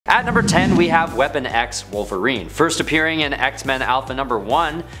At number 10, we have Weapon X Wolverine. First appearing in X-Men Alpha number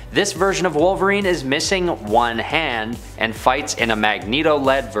 1, this version of Wolverine is missing one hand and fights in a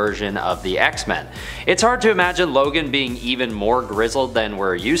Magneto-led version of the X-Men. It's hard to imagine Logan being even more grizzled than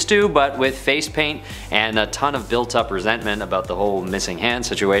we're used to, but with face paint and a ton of built-up resentment about the whole missing hand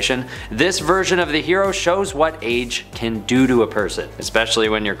situation, this version of the hero shows what age can do to a person, especially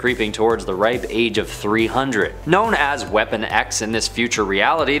when you're creeping towards the ripe age of 300. Known as Weapon X in this future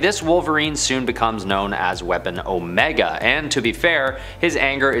reality, this Wolverine soon becomes known as Weapon Omega, and to be fair, his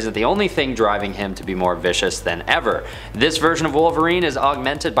anger isn't the only thing driving him to be more vicious than ever. This version of Wolverine is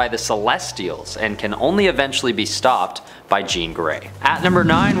augmented by the Celestials and can only eventually be stopped by Jean Grey. At number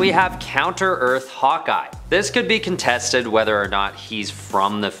 9, we have Counter-Earth Hawkeye. This could be contested whether or not he's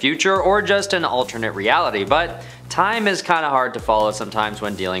from the future or just an alternate reality, but time is kinda hard to follow sometimes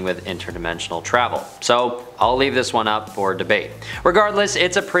when dealing with interdimensional travel, so I'll leave this one up for debate. Regardless,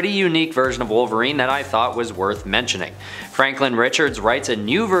 it's a pretty unique version of Wolverine that I thought was worth mentioning. Franklin Richards writes a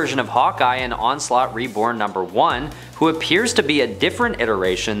new version of Hawkeye in Onslaught Reborn number 1, who appears to be a different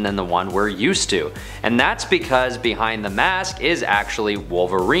iteration than the one we're used to, and that's because behind the mask is actually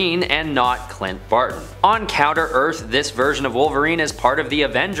Wolverine and not Clint Barton. On Counter-Earth, this version of Wolverine is part of the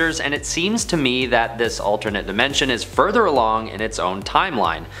Avengers, and it seems to me that this alternate dimension is further along in its own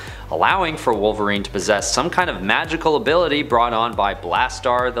timeline, allowing for Wolverine to possess some kind of magical ability brought on by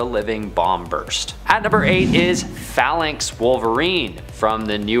Blastar the Living Bomb Burst. At number 8 is Phalanx Wolverine from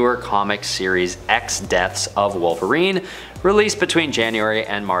the newer comic series X Deaths of Wolverine, released between January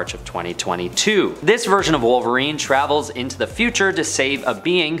and March of 2022. This version of Wolverine travels into the future to save a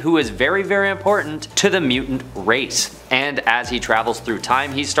being who is very important to the mutant race. And as he travels through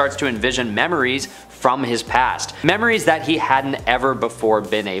time, he starts to envision memories from his past. Memories that he hadn't ever before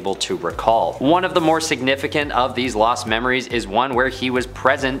been able to recall. One of the more significant of these lost memories is one where he was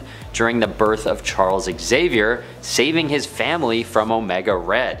present during the birth of Charles Xavier, saving his family from Omega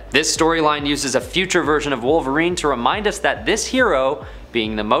Red. This storyline uses a future version of Wolverine to remind us that this hero,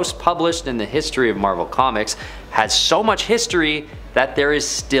 being the most published in the history of Marvel Comics, has so much history that there is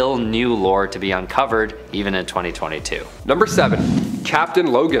still new lore to be uncovered even in 2022. Number 7. Captain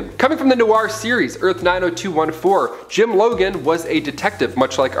Logan. Coming from the noir series Earth 90214, Jim Logan was a detective.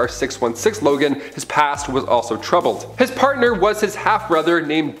 Much like our 616 Logan, his past was also troubled. His partner was his half-brother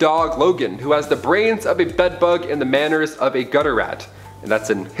named Dog Logan, who has the brains of a bedbug and the manners of a gutter rat. And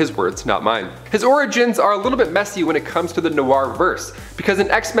that's in his words, not mine. His origins are a little bit messy when it comes to the noir verse, because in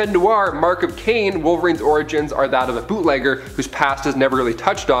X-Men Noir Mark of Cain, Wolverine's origins are that of a bootlegger whose past is never really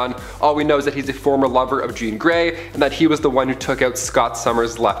touched on. All we know is that he's a former lover of Jean Grey, and that he was the one who took out Scott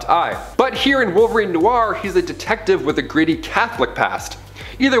Summers' left eye. But here in Wolverine Noir, he's a detective with a gritty Catholic past.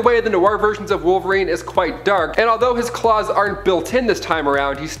 Either way, the noir versions of Wolverine is quite dark, and although his claws aren't built in this time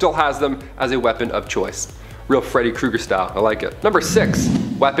around, he still has them as a weapon of choice. Real Freddy Krueger style, I like it. Number 6.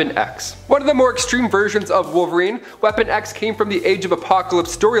 Weapon X. One of the more extreme versions of Wolverine, Weapon X came from the Age of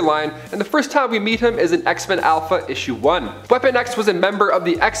Apocalypse storyline, and the first time we meet him is in X-Men Alpha issue 1. Weapon X was a member of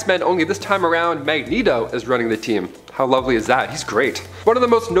the X-Men, only this time around Magneto is running the team. How lovely is that? He's great. One of the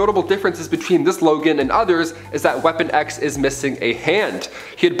most notable differences between this Logan and others is that Weapon X is missing a hand.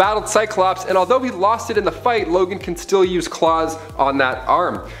 He had battled Cyclops, and although he lost it in the fight, Logan can still use claws on that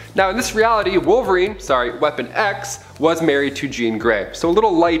arm. Now in this reality, Weapon X was married to Jean Grey, so a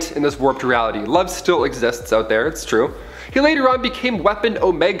little light in this warped reality. Love still exists out there, it's true. He later on became Weapon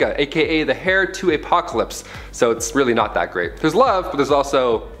Omega, aka the heir to Apocalypse, so it's really not that great. There's love, but there's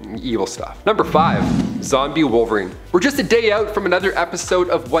also evil stuff. Number 5. Zombie Wolverine. We're just a day out from another episode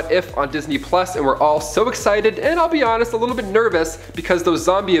of What If on Disney Plus, and we're all so excited, and I'll be honest, a little bit nervous because those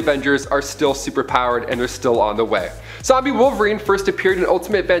zombie Avengers are still superpowered and they're still on the way. Zombie Wolverine first appeared in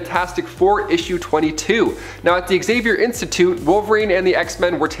Ultimate Fantastic 4 issue 22. Now at the Xavier Institute, Wolverine and the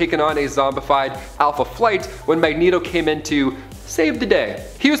X-Men were taking on a zombified Alpha Flight when Magneto came in to save the day.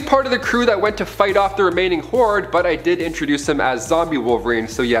 He was part of the crew that went to fight off the remaining horde, but I did introduce him as Zombie Wolverine,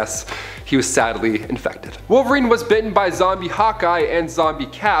 so yes, he was sadly infected. Wolverine was bitten by Zombie Hawkeye and Zombie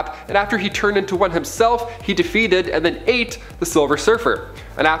Cap, and after he turned into one himself, he defeated and then ate the Silver Surfer.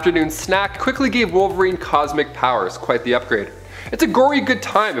 An afternoon snack quickly gave Wolverine cosmic powers, quite the upgrade. It's a gory good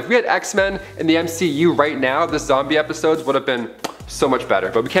time. If we had X-Men in the MCU right now, the zombie episodes would have been so much better,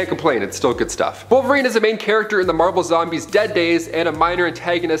 but we can't complain, it's still good stuff. Wolverine is a main character in the Marvel Zombies Dead Days and a minor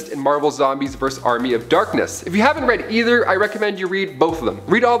antagonist in Marvel Zombies vs. Army of Darkness. If you haven't read either, I recommend you read both of them.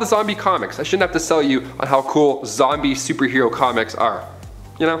 Read all the zombie comics. I shouldn't have to sell you on how cool zombie superhero comics are.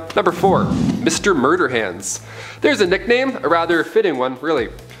 You know? Number 4. Mr. Murder Hands. There's a nickname, a rather fitting one, really.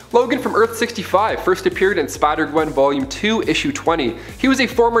 Logan from Earth 65 first appeared in Spider-Gwen Volume 2, Issue 20. He was a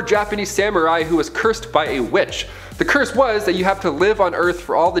former Japanese samurai who was cursed by a witch. The curse was that you have to live on Earth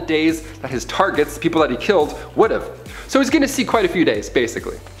for all the days that his targets, the people that he killed, would have. So he's going to see quite a few days,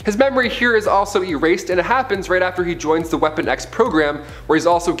 basically. His memory here is also erased, and it happens right after he joins the Weapon X program, where he's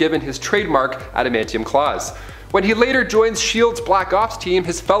also given his trademark adamantium claws. When he later joins S.H.I.E.L.D.'s Black Ops team,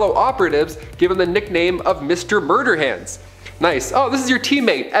 his fellow operatives give him the nickname of Mr. Murderhands. Nice. Oh, this is your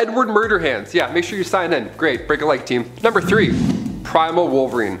teammate, Edward Murderhands. Yeah, make sure you sign in. Great, break a like, team. Number 3, Primal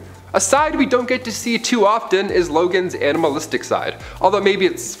Wolverine. A side we don't get to see too often is Logan's animalistic side. Although maybe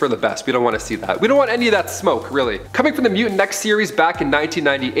it's for the best, we don't want to see that. We don't want any of that smoke, really. Coming from the Mutant X series back in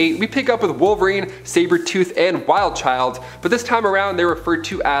 1998, we pick up with Wolverine, Sabretooth, and Wildchild, but this time around they're referred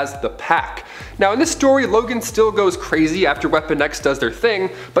to as the Pack. Now in this story, Logan still goes crazy after Weapon X does their thing,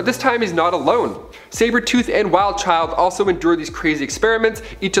 but this time he's not alone. Sabretooth and Wildchild also endure these crazy experiments,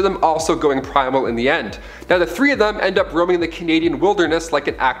 each of them also going primal in the end. Now the 3 of them end up roaming the Canadian wilderness like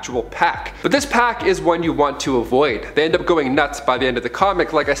an actual pack. But this pack is one you want to avoid. They end up going nuts by the end of the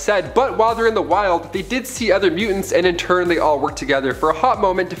comic, like I said, but while they're in the wild, they did see other mutants, and in turn they all worked together for a hot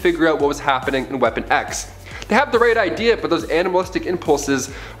moment to figure out what was happening in Weapon X. They have the right idea, but those animalistic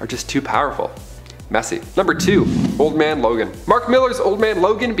impulses are just too powerful. Messy. Number 2, Old Man Logan. Mark Millar's Old Man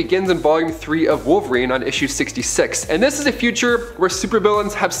Logan begins in Volume 3 of Wolverine on issue 66, and this is a future where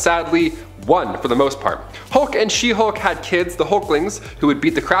supervillains have sadly won for the most part. Hulk and She-Hulk had kids, the Hulklings, who would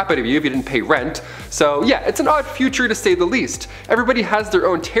beat the crap out of you if you didn't pay rent. So yeah, it's an odd future to say the least. Everybody has their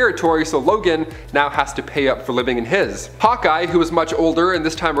own territory, so Logan now has to pay up for living in his. Hawkeye, who was much older and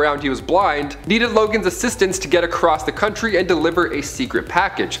this time around he was blind, needed Logan's assistance to get across the country and deliver a secret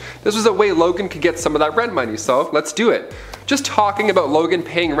package. This was a way Logan could get some of that rent money, so let's do it. Just talking about Logan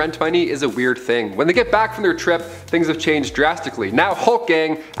paying rent money is a weird thing. When they get back from their trip, things have changed drastically. Now Hulk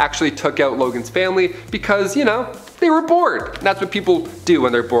Gang actually took out Logan's family because, you know, they were bored. And that's what people do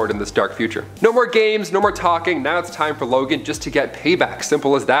when they're bored in this dark future. No more games, no more talking, now it's time for Logan just to get payback,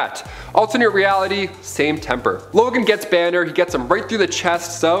 simple as that. Alternate reality, same temper. Logan gets Banner, he gets him right through the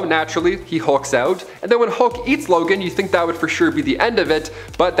chest, so naturally he hulks out. And then when Hulk eats Logan, you think that would for sure be the end of it,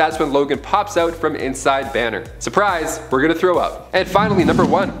 but that's when Logan pops out from inside Banner. Surprise, we're gonna throw up. And finally, number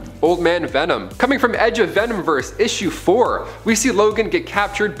 1. Old Man Venom. Coming from Edge of Venomverse issue 4, we see Logan get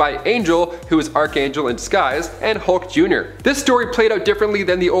captured by Angel, who is Archangel in disguise, and Hulk Jr. This story played out differently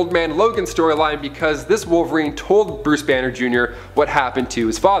than the Old Man Logan storyline because this Wolverine told Bruce Banner Jr. what happened to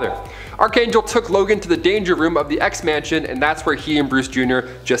his father. Archangel took Logan to the danger room of the X-Mansion, and that's where he and Bruce Jr.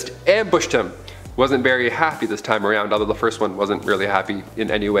 just ambushed him. Wasn't very happy this time around, although the first one wasn't really happy in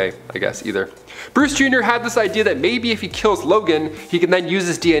any way, I guess, either. Bruce Jr. had this idea that maybe if he kills Logan, he can then use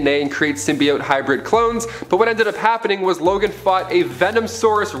his DNA and create symbiote hybrid clones, but what ended up happening was Logan fought a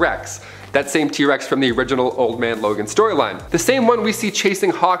Venomsaurus Rex, that same T-Rex from the original Old Man Logan storyline. The same one we see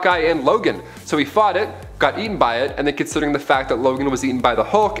chasing Hawkeye and Logan. So he fought it, got eaten by it, and then considering the fact that Logan was eaten by the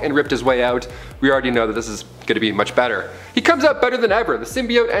Hulk and ripped his way out, we already know that this is going to be much better. He comes out better than ever. The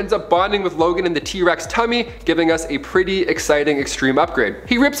symbiote ends up bonding with Logan in the T-Rex tummy, giving us a pretty exciting extreme upgrade.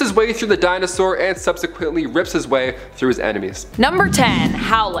 He rips his way through the dinosaur and subsequently rips his way through his enemies. Number 10,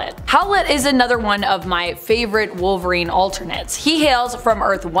 Howlett. Howlett is another one of my favorite Wolverine alternates. He hails from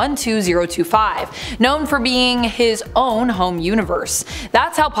Earth 12025, known for being his own home universe.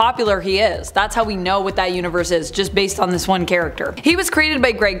 That's how popular he is. That's how we know what that universe is, just based on this one character. He was created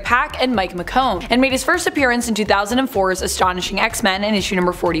by Greg Pak and Mike McCone, and made his first appearance in 2004's Astonishing X-Men in issue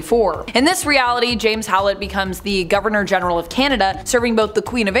number 44. In this reality, James Howlett becomes the Governor General of Canada, serving both the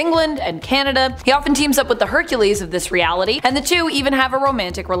Queen of England and Canada. He often teams up with the Hercules of this reality, and the two even have a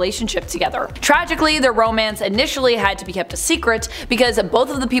romantic relationship together. Tragically, their romance initially had to be kept a secret because both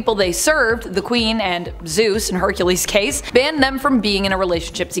of the people they served, the Queen and Zeus in Hercules' case, banned them from being in a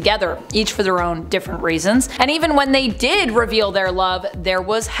relationship together, each for their own different reasons, and even when they did reveal their love, there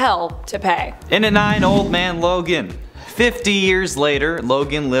was hell to pay. In a 9, Old Man Logan. 50 years later,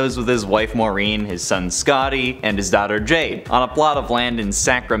 Logan lives with his wife Maureen, his son Scotty, and his daughter Jade on a plot of land in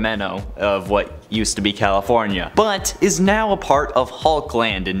Sacramento of what used to be California, but is now a part of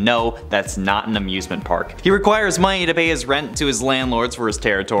Hulkland, and no, that's not an amusement park. He requires money to pay his rent to his landlords for his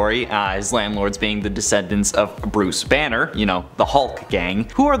territory, his landlords being the descendants of Bruce Banner, you know, the Hulk gang,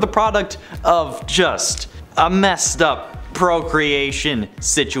 who are the product of just a messed up procreation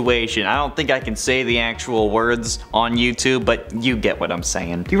situation. I don't think I can say the actual words on YouTube, but you get what I'm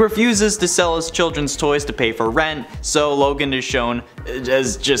saying. He refuses to sell his children's toys to pay for rent, so Logan is shown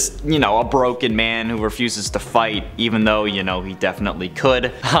as just, you know, a broken man who refuses to fight, even though, you know, he definitely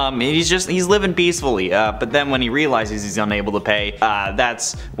could. He's living peacefully, but then when he realizes he's unable to pay,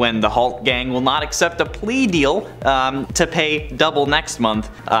 that's when the Hulk gang will not accept a plea deal to pay double next month.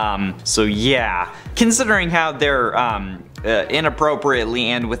 So yeah, considering how they're inappropriately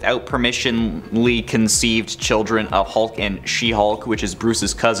and without permissionly conceived children of Hulk and She-Hulk, which is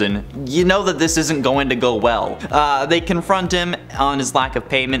Bruce's cousin, you know that this isn't going to go well. They confront him on his lack of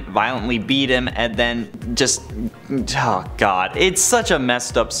payment, violently beat him, and then just, oh god, it's such a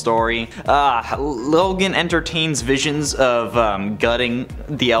messed up story. Logan entertains visions of gutting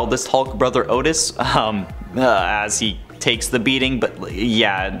the eldest Hulk brother Otis as he takes the beating, but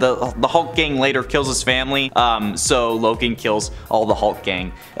yeah, the Hulk gang later kills his family, so Logan kills all the Hulk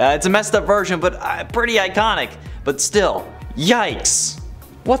gang. It's a messed up version, but pretty iconic, but still, yikes.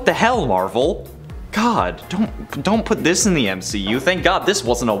 What the hell, Marvel? God, don't put this in the MCU. Thank God this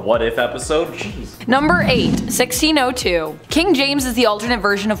wasn't a what if episode. Jeez. Number 8, 1602. King James is the alternate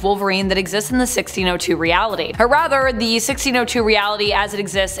version of Wolverine that exists in the 1602 reality, or rather the 1602 reality as it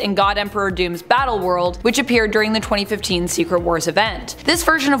exists in God Emperor Doom's Battle World, which appeared during the 2015 Secret Wars event. This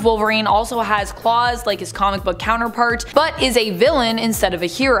version of Wolverine also has claws like his comic book counterpart, but is a villain instead of a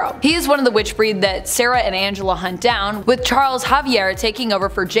hero. He is one of the witch breed that Sarah and Angela hunt down, with Charles Xavier taking over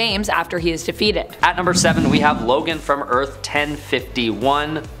for James after he is defeated. At number 7, we have Logan from Earth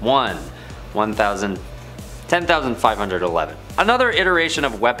 10,511. Another iteration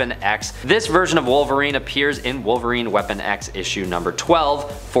of Weapon X. This version of Wolverine appears in Wolverine Weapon X issue number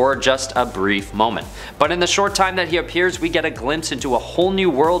 12 for just a brief moment. But in the short time that he appears, we get a glimpse into a whole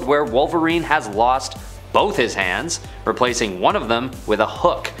new world where Wolverine has lost both his hands, replacing one of them with a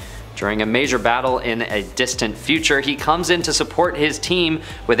hook. During a major battle in a distant future, he comes in to support his team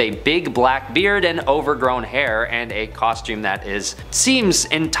with a big black beard and overgrown hair and a costume that seems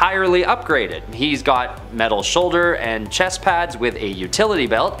entirely upgraded. He's got metal shoulder and chest pads with a utility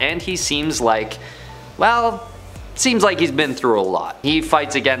belt, and he seems like, well, seems like he's been through a lot. He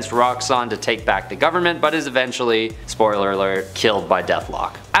fights against Roxxon to take back the government, but is eventually, spoiler alert, killed by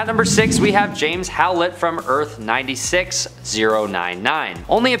Deathlock. At number 6, we have James Howlett from Earth 96099.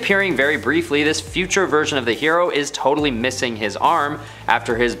 Only appearing very briefly, this future version of the hero is totally missing his arm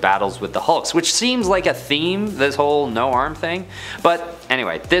after his battles with the Hulks, which seems like a theme, this whole no arm thing. But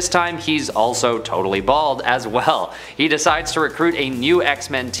anyway, this time he's also totally bald as well. He decides to recruit a new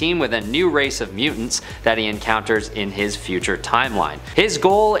X-Men team with a new race of mutants that he encounters in his future timeline. His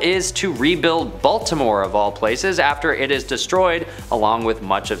goal is to rebuild Baltimore of all places after it is destroyed, along with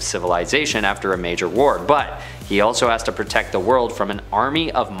much of civilization after a major war, but he also has to protect the world from an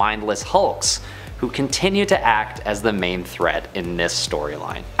army of mindless Hulks who continue to act as the main threat in this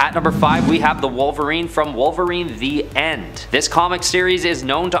storyline. At number 5, we have the Wolverine from Wolverine The End. This comic series is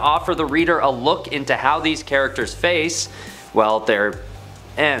known to offer the reader a look into how these characters face, well, their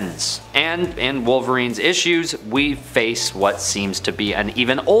ends. And in Wolverine's issues, we face what seems to be an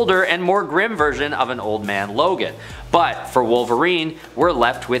even older and more grim version of an old man Logan. But for Wolverine, we're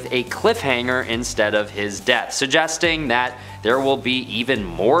left with a cliffhanger instead of his death, suggesting that there will be even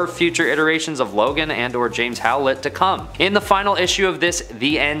more future iterations of Logan and or James Howlett to come. In the final issue of this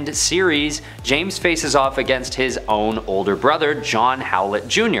The End series, James faces off against his own older brother, John Howlett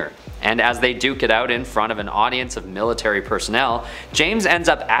Jr. And as they duke it out in front of an audience of military personnel, James ends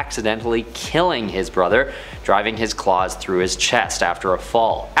up accidentally killing his brother, driving his claws through his chest after a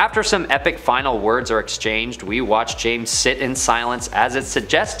fall. After some epic final words are exchanged, we watch James sit in silence as it's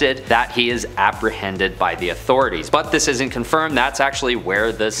suggested that he is apprehended by the authorities. But this isn't confirmed, that's actually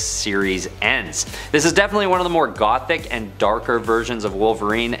where the series ends. This is definitely one of the more gothic and darker versions of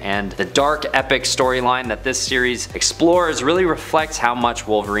Wolverine, and the dark epic storyline that this series explores really reflects how much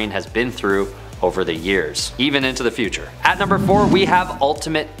Wolverine has been through over the years, even into the future. At number 4, we have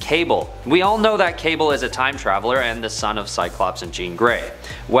Ultimate Cable. We all know that Cable is a time traveler and the son of Cyclops and Jean Grey.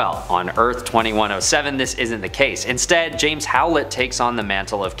 Well, on Earth 2107 this isn't the case. Instead, James Howlett takes on the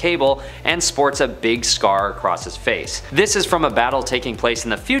mantle of Cable and sports a big scar across his face. This is from a battle taking place in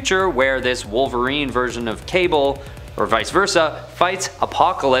the future where this Wolverine version of Cable, or vice versa, fights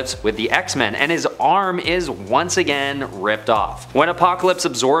Apocalypse with the X-Men, and his arm is once again ripped off. When Apocalypse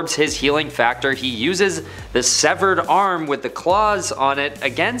absorbs his healing factor, he uses the severed arm with the claws on it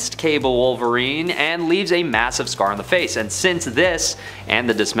against Cable Wolverine and leaves a massive scar on the face. And since this and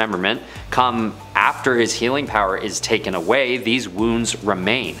the dismemberment come after his healing power is taken away, these wounds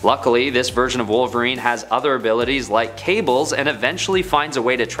remain. Luckily, this version of Wolverine has other abilities like Cable's and eventually finds a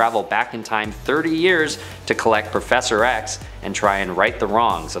way to travel back in time 30 years to collect Professor X and try and right the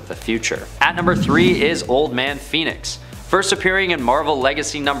wrongs of the future. At number 3 is Old Man Phoenix. First appearing in Marvel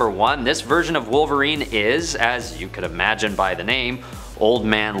Legacy #1, this version of Wolverine is, as you could imagine by the name, Old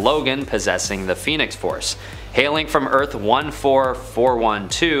Man Logan possessing the Phoenix Force. Hailing from Earth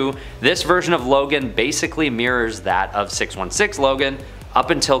 14412, this version of Logan basically mirrors that of 616 Logan, up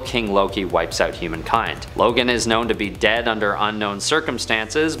until King Loki wipes out humankind. Logan is known to be dead under unknown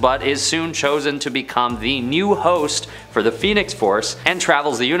circumstances, but is soon chosen to become the new host for the Phoenix Force and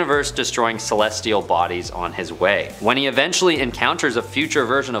travels the universe, destroying celestial bodies on his way. When he eventually encounters a future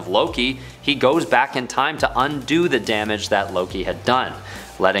version of Loki, he goes back in time to undo the damage that Loki had done,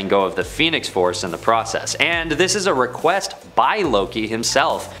 letting go of the Phoenix Force in the process. And this is a request by Loki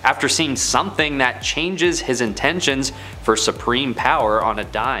himself, after seeing something that changes his intentions for supreme power on a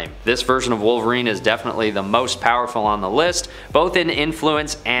dime. This version of Wolverine is definitely the most powerful on the list, both in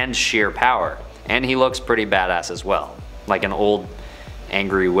influence and sheer power. And he looks pretty badass as well, like an old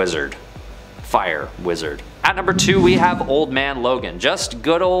angry wizard. Fire wizard. At number 2 we have Old Man Logan. Just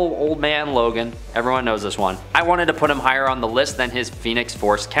good old Man Logan. Everyone knows this one. I wanted to put him higher on the list than his Phoenix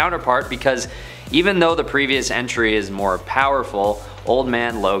Force counterpart because even though the previous entry is more powerful, Old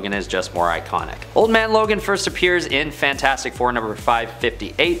Man Logan is just more iconic. Old Man Logan first appears in Fantastic Four number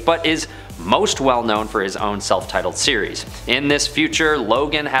 558, but is most well known for his own self-titled series. In this future,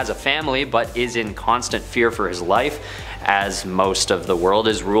 Logan has a family but is in constant fear for his life, as most of the world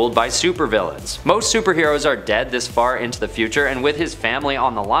is ruled by supervillains. Most superheroes are dead this far into the future, and with his family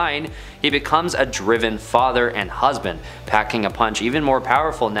on the line, he becomes a driven father and husband, packing a punch even more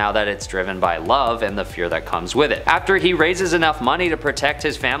powerful now that it's driven by love and the fear that comes with it. After he raises enough money to protect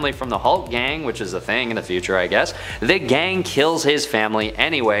his family from the Hulk gang, which is a thing in the future I guess, the gang kills his family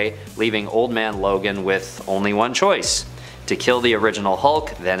anyway, leaving Old Man Logan with only one choice: to kill the original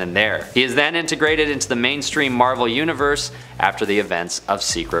Hulk then and there. He is then integrated into the mainstream Marvel universe after the events of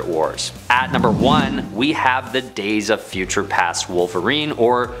Secret Wars. At number 1, we have the Days of Future Past Wolverine,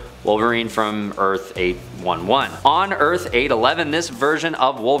 or Wolverine from Earth 811. On Earth 811, this version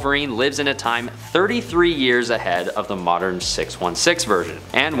of Wolverine lives in a time 33 years ahead of the modern 616 version.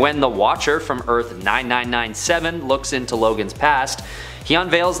 And when the Watcher from Earth 9997 looks into Logan's past, he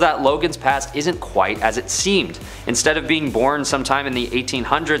unveils that Logan's past isn't quite as it seemed. Instead of being born sometime in the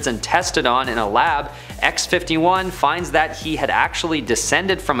 1800s and tested on in a lab, X-51 finds that he had actually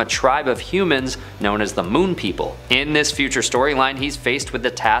descended from a tribe of humans known as the Moon People. In this future storyline, he's faced with the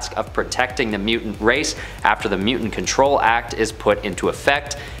task of protecting the mutant race after the Mutant Control Act is put into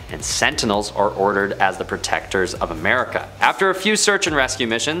effect, and Sentinels are ordered as the protectors of America. After a few search and rescue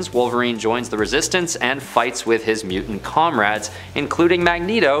missions, Wolverine joins the Resistance and fights with his mutant comrades, including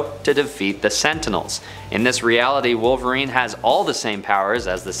Magneto, to defeat the Sentinels. In this reality, Wolverine has all the same powers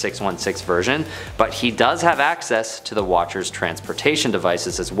as the 616 version, but he does have access to the Watcher's transportation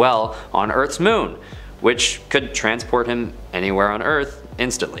devices as well on Earth's moon, which could transport him anywhere on Earth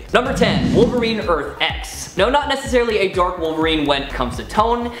instantly. Number 10, Wolverine Earth X. No, not necessarily a dark Wolverine when it comes to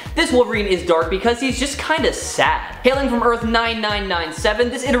tone. This Wolverine is dark because he's just kinda sad. Hailing from Earth 9997,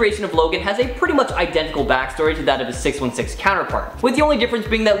 this iteration of Logan has a pretty much identical backstory to that of his 616 counterpart, with the only difference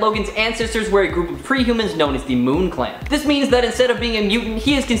being that Logan's ancestors were a group of pre-humans known as the Moon Clan. This means that instead of being a mutant,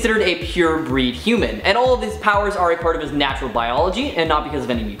 he is considered a pure breed human, and all of his powers are a part of his natural biology and not because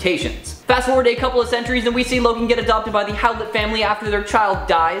of any mutations. Fast forward a couple of centuries and we see Logan get adopted by the Howlett family after their child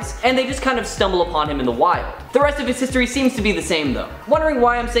dies, and they just kind of stumble upon him in the wild. The rest of his history seems to be the same though. Wondering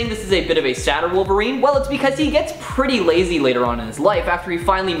why I'm saying this is a bit of a sadder Wolverine? Well, it's because he gets pretty lazy later on in his life after he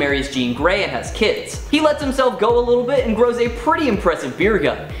finally marries Jean Grey and has kids. He lets himself go a little bit and grows a pretty impressive beer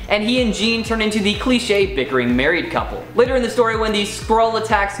gut, and he and Jean turn into the cliche bickering married couple. Later in the story, when the Skrull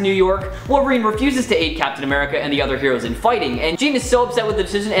attacks New York, Wolverine refuses to aid Captain America and the other heroes in fighting, and Jean is so upset with the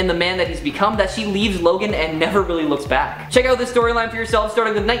decision and the man that he's become that she leaves Logan and never really looks back. Check out this storyline for yourself,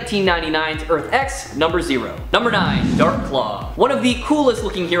 starting with 1999's Earth X, number 0. Number 9, Dark Claw. One of the coolest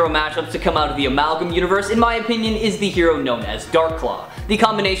looking hero mashups to come out of the Amalgam universe, in my opinion, is the hero known as Dark Claw, the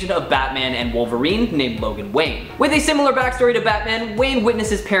combination of Batman and Wolverine named Logan Wayne. With a similar backstory to Batman, Wayne witnessed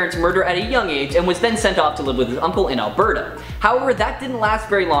his parents' murder at a young age and was then sent off to live with his uncle in Alberta. However, that didn't last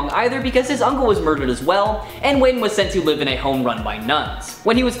very long either because his uncle was murdered as well, and Wayne was sent to live in a home run by nuns.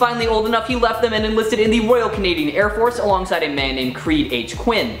 When he was finally old enough, he left them and enlisted in the Royal Canadian Air Force alongside a man named Creed H.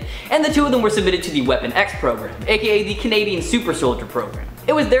 Quinn, and the two of them were submitted to the Weapon X program, aka the Canadian Super Soldier program.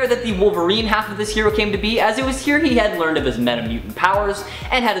 It was there that the Wolverine half of this hero came to be, as it was here he had learned of his meta-mutant powers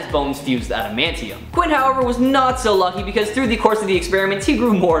and had his bones fused with adamantium. Quinn, however, was not so lucky because through the course of the experiments he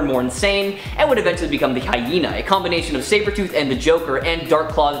grew more and more insane and would eventually become the Hyena, a combination of Sabretooth and the Joker and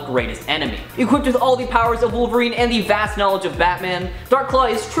Darkclaw's greatest enemy. Equipped with all the powers of Wolverine and the vast knowledge of Batman,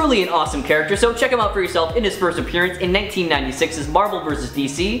 Darkclaw is truly an awesome character, so check him out for yourself in his first appearance in 1996's Marvel vs.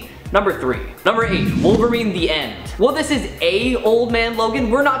 DC. Number 3. Number 8. Wolverine the End. While this is a Old Man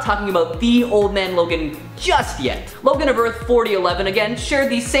Logan, we're not talking about the Old Man Logan just yet. Logan of Earth 4011 again shared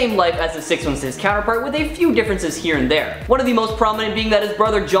the same life as the 616 counterpart with a few differences here and there. One of the most prominent being that his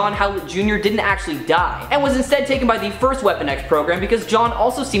brother John Howlett Jr. didn't actually die, and was instead taken by the first Weapon X program because John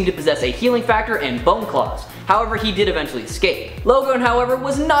also seemed to possess a healing factor and bone claws. However, he did eventually escape. Logan, however,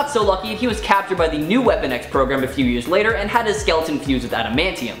 was not so lucky and he was captured by the new Weapon X program a few years later and had his skeleton fused with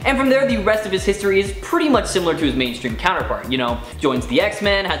adamantium. And from there, the rest of his history is pretty much similar to his mainstream counterpart. You know, joins the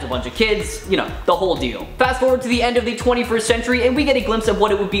X-Men, has a bunch of kids, you know, the whole deal. Fast forward to the end of the 21st century and we get a glimpse of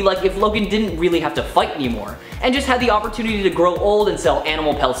what it would be like if Logan didn't really have to fight anymore, and just had the opportunity to grow old and sell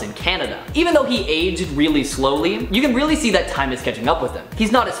animal pelts in Canada. Even though he aged really slowly, you can really see that time is catching up with him.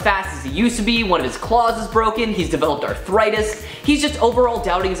 He's not as fast as he used to be, one of his claws is broken, he's developed arthritis, he's just overall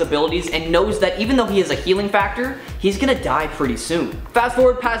doubting his abilities and knows that even though he has a healing factor, he's gonna die pretty soon. Fast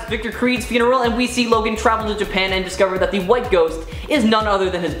forward past Victor Creed's funeral and we see Logan travel to Japan and discover that the White Ghost is none other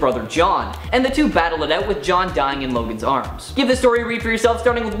than his brother John, and the two battle it out with John dying in Logan's arms. Give this story a read for yourself,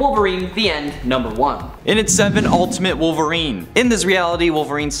 starting with Wolverine the End, number 1. In its 7, Ultimate Wolverine. In this reality,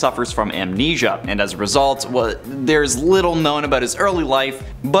 Wolverine suffers from amnesia, and as a result, there's little known about his early life,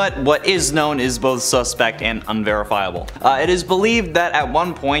 but what is known is both suspect and unverifiable. It is believed that at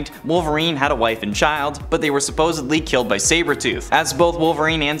one point, Wolverine had a wife and child, but they were supposedly killed by Sabretooth. As both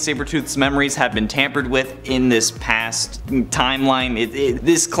Wolverine and Sabretooth's memories have been tampered with in this past timeline,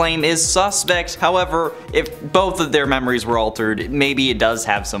 this claim is suspect. However, if both of their memories were altered, maybe it does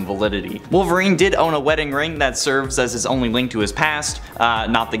have some validity. Wolverine did own a wedding ring that serves as his only link to his past,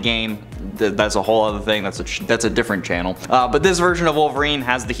 not the game. That's a whole other thing, that's a different channel. But this version of Wolverine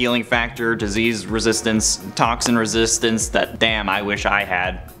has the healing factor, disease resistance, toxin resistance that damn I wish I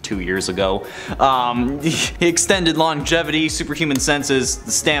had 2 years ago. Extended longevity, superhuman senses,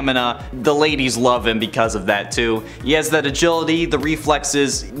 the stamina, the ladies love him because of that too. He has that agility, the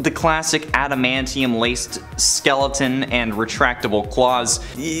reflexes, the classic adamantium laced skeleton and retractable claws.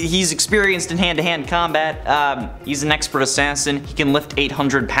 He's experienced in hand-to-hand combat, he's an expert assassin, he can lift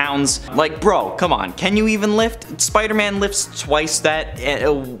 800 pounds. Like bro, come on, can you even lift? Spider-Man lifts twice that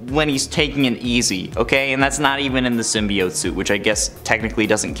when he's taking it easy, okay? And that's not even in the symbiote suit, which I guess technically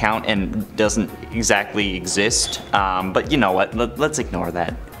doesn't count and doesn't exactly exist, but you know what, let's ignore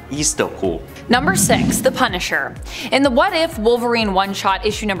that. He's still cool. Number 6. The Punisher. In the What If Wolverine one-shot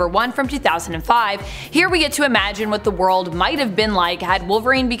issue number 1 from 2005, here we get to imagine what the world might have been like had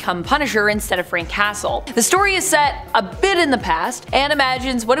Wolverine become Punisher instead of Frank Castle. The story is set a bit in the past and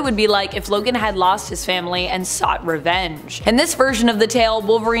imagines what it would be like if Logan had lost his family and sought revenge. In this version of the tale,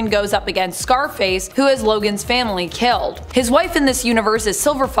 Wolverine goes up against Scarface, who has Logan's family killed. His wife in this universe is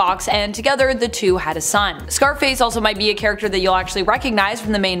Silver Fox, and together the two had a son. Scarface also might be a character that you'll actually recognize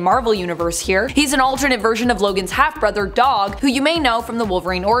from the main Marvel universe here. He's an alternate version of Logan's half-brother Dog, who you may know from the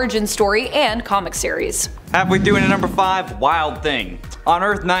Wolverine origin story and comic series. Halfway through into number 5, Wild Thing. On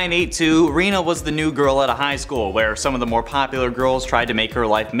Earth 982, Rena was the new girl at a high school where some of the more popular girls tried to make her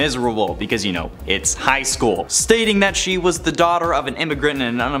life miserable because, you know, it's high school. Stating that she was the daughter of an immigrant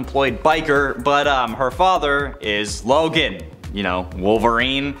and an unemployed biker, but her father is Logan. You know,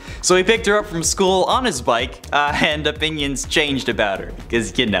 Wolverine. So he picked her up from school on his bike, and opinions changed about her.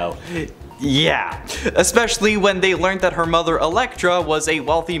 Because, you know, yeah. Especially when they learned that her mother Elektra was a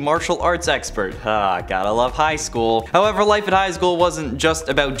wealthy martial arts expert. Gotta love high school. However, life at high school wasn't just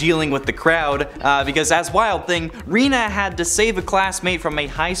about dealing with the crowd, because as Wild Thing, Rena had to save a classmate from a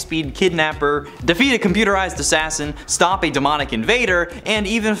high-speed kidnapper, defeat a computerized assassin, stop a demonic invader, and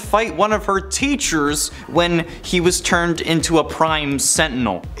even fight one of her teachers when he was turned into a prime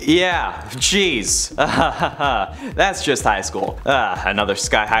sentinel. Yeah, jeez. That's just high school. Another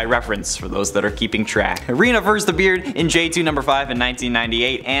Sky High reference for those that are keeping track. Rena first appeared in J2 number 5 in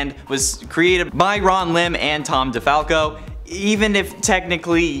 1998 and was created by Ron Lim and Tom DeFalco, even if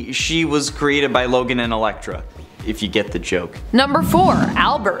technically she was created by Logan and Elektra, if you get the joke. Number 4.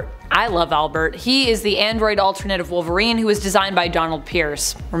 Albert. I love Albert. He is the android alternate of Wolverine who was designed by Donald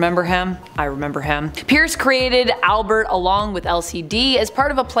Pierce. Remember him? I remember him. Pierce created Albert along with LCD as part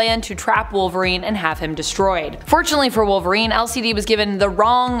of a plan to trap Wolverine and have him destroyed. Fortunately for Wolverine, LCD was given the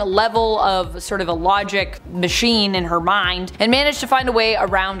wrong level of sort of a logic machine in her mind and managed to find a way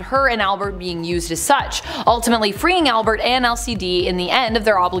around her and Albert being used as such, ultimately freeing Albert and LCD in the end of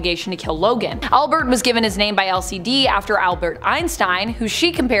their obligation to kill Logan. Albert was given his name by LCD after Albert Einstein, who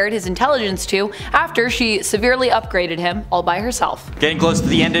she compared his intelligence to after she severely upgraded him all by herself. Getting close to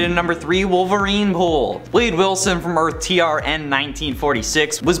the end in number 3 Wolverine pool. Wade Wilson from Earth TRN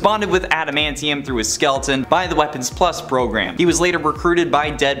 1946 was bonded with adamantium through his skeleton by the Weapons Plus program. He was later recruited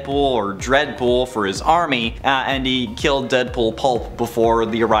by Deadpool or Dreadpool for his army, and he killed Deadpool Pulp before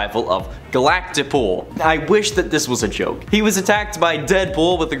the arrival of Galactipool. I wish that this was a joke. He was attacked by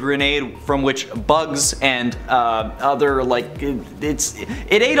Deadpool with a grenade from which bugs and other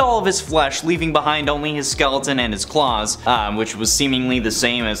it ate all of his flesh, leaving behind only his skeleton and his claws, which was seemingly the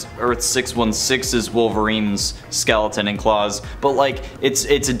same as Earth 616's Wolverine's skeleton and claws, but like it's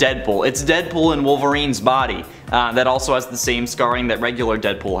a Deadpool. It's Deadpool in Wolverine's body. That also has the same scarring that regular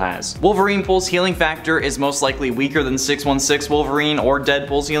Deadpool has. Wolverine Pool's healing factor is most likely weaker than 616 Wolverine or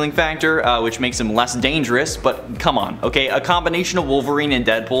Deadpool's healing factor, which makes him less dangerous, but come on, okay? A combination of Wolverine and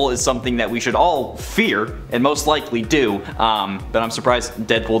Deadpool is something that we should all fear, and most likely do, but I'm surprised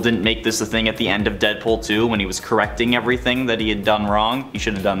Deadpool didn't make this a thing at the end of Deadpool 2 when he was correcting everything that he had done wrong. He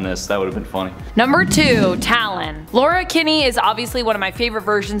should have done this, that would have been funny. Number 2, Talon. Laura Kinney is obviously one of my favorite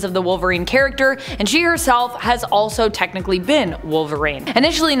versions of the Wolverine character, and she herself has also technically been Wolverine.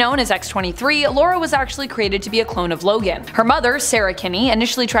 Initially known as X-23, Laura was actually created to be a clone of Logan. Her mother, Sarah Kinney,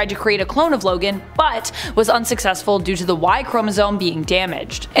 initially tried to create a clone of Logan, but was unsuccessful due to the Y chromosome being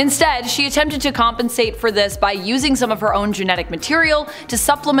damaged. Instead, she attempted to compensate for this by using some of her own genetic material to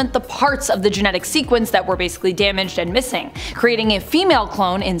supplement the parts of the genetic sequence that were basically damaged and missing, creating a female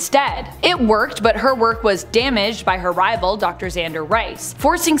clone instead. It worked, but her work was damaged by her rival, Dr. Xander Rice,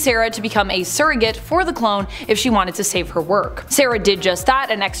 forcing Sarah to become a surrogate for the clone if she wanted to save her work. Sarah did just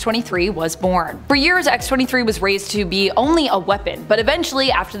that, and X-23 was born. For years, X-23 was raised to be only a weapon, but eventually,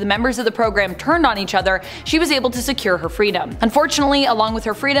 after the members of the program turned on each other, she was able to secure her freedom. Unfortunately, along with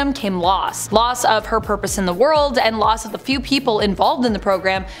her freedom came loss. Loss of her purpose in the world, and loss of the few people involved in the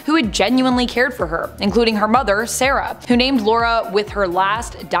program who had genuinely cared for her, including her mother, Sarah, who named Laura with her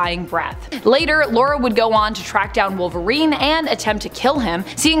last dying breath. Later, Laura would go on to track down Wolverine and attempt to kill him,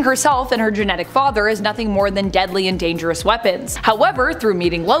 seeing herself and her genetic father as nothing more than deadly and dangerous weapons. However, through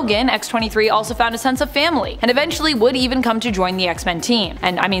meeting Logan, X-23 also found a sense of family, and eventually would even come to join the X-Men team.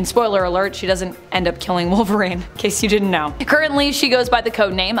 And I mean, spoiler alert, she doesn't end up killing Wolverine, in case you didn't know. Currently, she goes by the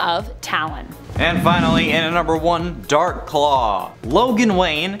codename of Talon. And finally, in at number 1, Dark Claw. Logan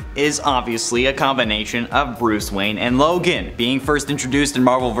Wayne is obviously a combination of Bruce Wayne and Logan, being first introduced in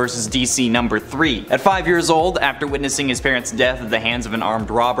Marvel vs. DC number 3. At 5 years old, after witnessing his parents' death at the hands of an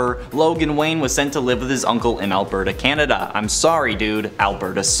armed robber, Logan Wayne was sent to live with his uncle in Alberta, Canada. I'm sorry, dude,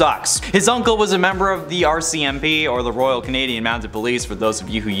 Alberta sucks. His uncle was a member of the RCMP, or the Royal Canadian Mounted Police for those of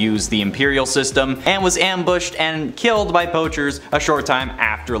you who use the Imperial system, and was ambushed and killed by poachers a short time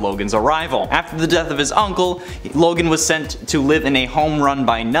after Logan's arrival. After the death of his uncle, Logan was sent to live in a home run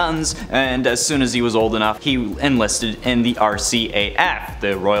by nuns, and as soon as he was old enough, he enlisted in the RCAF,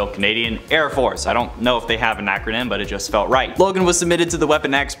 the Royal Canadian Air Force. I don't know if they have an acronym, but it just felt right. Logan was submitted to the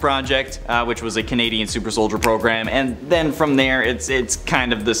Weapon X project, which was a Canadian super soldier program, and then from there, it's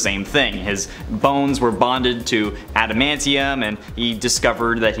kind of the same thing. His bones were bonded to adamantium, and he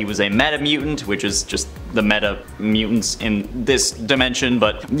discovered that he was a meta-mutant, which is just the meta-mutants in this dimension,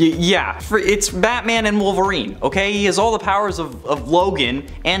 but yeah, it's Batman and Wolverine, okay? He has all the powers of Logan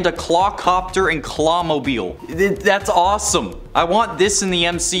and a clawcopter and clawmobile. That's awesome. I want this in the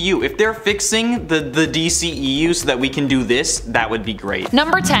MCU. If they're fixing the DCEU so that we can do this, that would be great.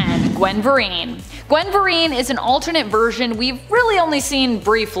 Number 10, Gwenverine. Gwenverine is an alternate version we've really only seen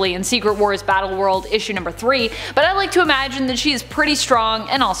briefly in Secret Wars Battle World issue number 3, but I like to imagine that she is pretty strong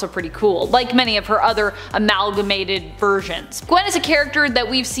and also pretty cool, like many of her other amalgamated versions. Gwen is a character that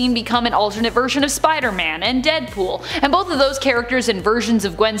we've seen become an alternate version of Spider-Man and Deadpool, and both of those characters and versions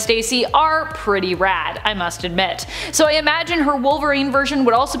of Gwen Stacy are pretty rad, I must admit. So I imagine her Wolverine version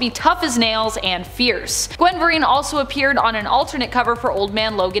would also be tough as nails and fierce. Gwenverine also appeared on an alternate cover for Old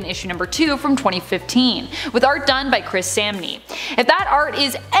Man Logan issue number 2 from 2015. 2015, with art done by Chris Samney. If that art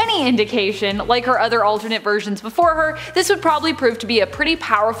is any indication, like her other alternate versions before her, this would probably prove to be a pretty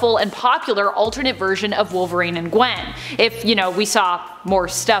powerful and popular alternate version of Wolverine and Gwen, if, you know, we saw more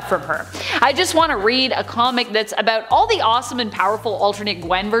stuff from her. I just want to read a comic that's about all the awesome and powerful alternate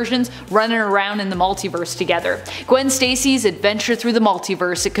Gwen versions running around in the multiverse together. Gwen Stacy's Adventure Through the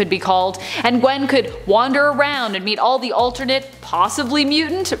Multiverse, it could be called, and Gwen could wander around and meet all the alternate, possibly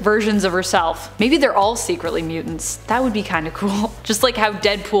mutant, versions of herself. Maybe they're all secretly mutants. That would be kind of cool. Just like how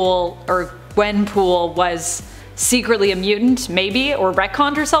Deadpool or Gwenpool was secretly a mutant, maybe, or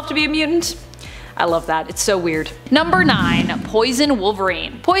retconned herself to be a mutant. I love that, it's so weird. Number 9. Poison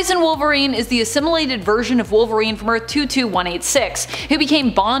Wolverine. Poison Wolverine is the assimilated version of Wolverine from Earth 22186, who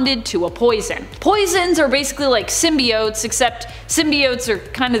became bonded to a poison. Poisons are basically like symbiotes, except symbiotes are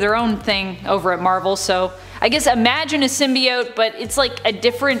kind of their own thing over at Marvel, so I guess imagine a symbiote, but it's like a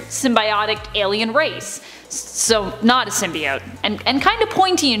different symbiotic alien race. So not a symbiote, and kind of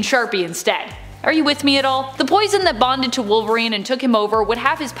pointy and sharpy instead. Are you with me at all? The poison that bonded to Wolverine and took him over would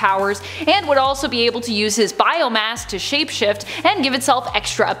have his powers and would also be able to use his biomass to shapeshift and give itself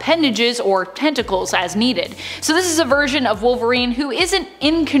extra appendages or tentacles as needed. So this is a version of Wolverine who isn't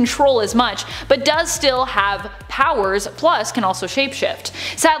in control as much, but does still have powers, plus can also shapeshift.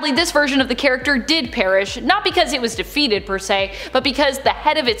 Sadly, this version of the character did perish, not because it was defeated per se, but because the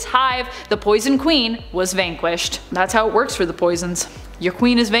head of its hive, the Poison Queen, was vanquished. That's how it works for the poisons. Your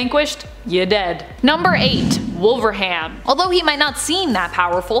queen is vanquished, you're dead. Number 8. Wolverham. Although he might not seem that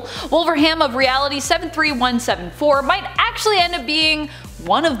powerful, Wolverham of Reality 73174 might actually end up being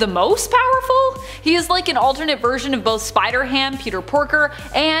one of the most powerful? He is like an alternate version of both Spider-Ham, Peter Porker,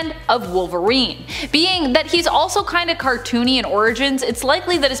 and of Wolverine. Being that he's also kinda cartoony in origins, it's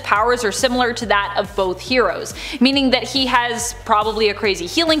likely that his powers are similar to that of both heroes, meaning that he has probably a crazy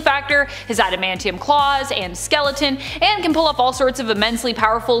healing factor, his adamantium claws and skeleton, and can pull off all sorts of immensely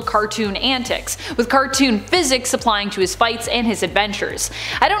powerful cartoon antics, with cartoon physics applying to his fights and his adventures.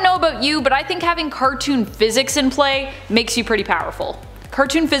 I don't know about you, but I think having cartoon physics in play makes you pretty powerful.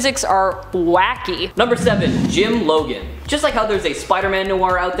 Cartoon physics are wacky. Number 7. Jim Logan. Just like how there's a Spider-Man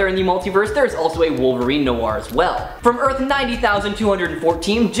noir out there in the multiverse, there's also a Wolverine noir as well. From Earth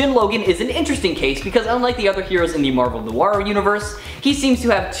 90,214, Jim Logan is an interesting case because unlike the other heroes in the Marvel noir universe, he seems to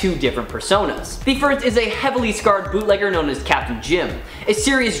have two different personas. The first is a heavily scarred bootlegger known as Captain Jim, a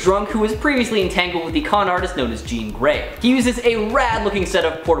serious drunk who was previously entangled with the con artist known as Jean Grey. He uses a rad looking set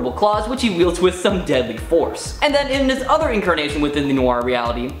of portable claws which he wields with some deadly force. And then in his other incarnation within the noir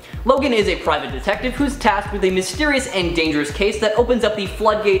reality, Logan is a private detective who's tasked with a mysterious and dangerous case that opens up the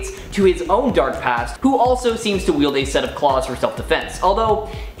floodgates to his own dark past, who also seems to wield a set of claws for self-defense, although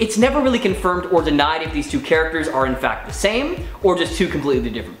it's never really confirmed or denied if these two characters are in fact the same, or just two completely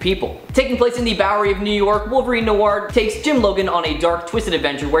different people. Taking place in the Bowery of New York, Wolverine Noir takes Jim Logan on a dark, twisted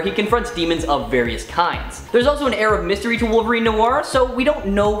adventure where he confronts demons of various kinds. There's also an air of mystery to Wolverine Noir, so we don't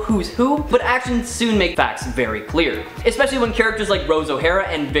know who's who, but actions soon make facts very clear, especially when characters like Rose O'Hara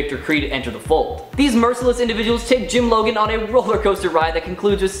and Victor Creed enter the fold. These merciless individuals take Jim Logan on a roller coaster ride that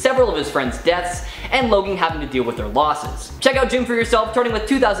concludes with several of his friends' deaths, and Logan having to deal with their losses. Check out Jim for yourself, starting with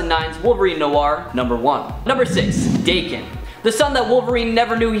 2009's Wolverine Noir number 1. Number 6. Daken. The son that Wolverine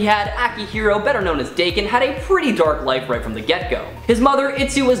never knew he had, Akihiro, better known as Daken, had a pretty dark life right from the get-go. His mother,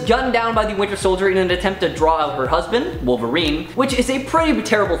 Itsu, was gunned down by the Winter Soldier in an attempt to draw out her husband, Wolverine, which is a pretty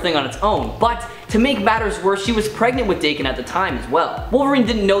terrible thing on its own, but to make matters worse, she was pregnant with Daken at the time as well. Wolverine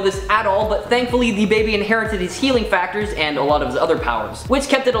didn't know this at all, but thankfully the baby inherited his healing factors and a lot of his other powers, which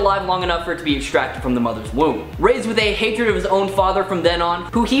kept it alive long enough for it to be extracted from the mother's womb. Raised with a hatred of his own father from then on,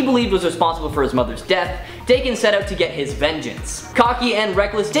 who he believed was responsible for his mother's death, Daken set out to get his vengeance. Cocky and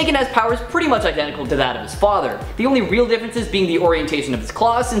reckless, Daken has powers pretty much identical to that of his father, the only real differences being the orientation of his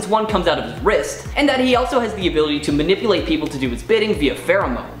claws since one comes out of his wrist, and that he also has the ability to manipulate people to do his bidding via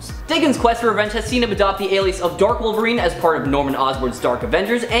pheromones. Daken's quest for revenge has seen him adopt the alias of Dark Wolverine as part of Norman Osborn's Dark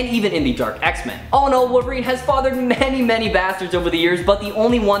Avengers and even in the Dark X-Men. All in all, Wolverine has fathered many bastards over the years, but the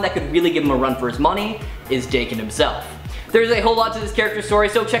only one that could really give him a run for his money is Daken himself. There's a whole lot to this character's story,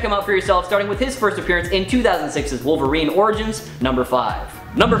 so check him out for yourself, starting with his first appearance in 2006's Wolverine Origins, number 5.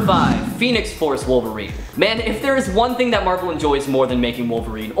 Number 5. Phoenix Force Wolverine. Man, if there is one thing that Marvel enjoys more than making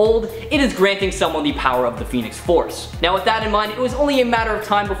Wolverine old, it is granting someone the power of the Phoenix Force. Now with that in mind, it was only a matter of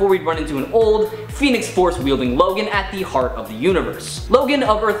time before we'd run into an old, Phoenix Force wielding Logan at the heart of the universe. Logan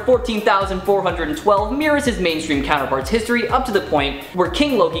of Earth 14,412 mirrors his mainstream counterpart's history up to the point where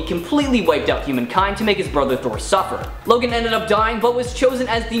King Loki completely wiped out humankind to make his brother Thor suffer. Logan ended up dying, but was chosen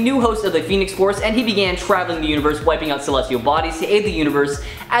as the new host of the Phoenix Force, and he began traveling the universe wiping out celestial bodies to aid the universe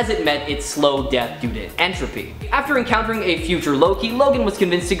universe as it met its slow death due to entropy. After encountering a future Loki, Logan was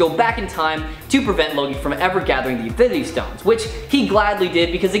convinced to go back in time to prevent Loki from ever gathering the Infinity Stones, which he gladly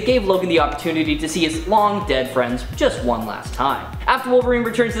did because it gave Logan the opportunity to see his long dead friends just one last time. After Wolverine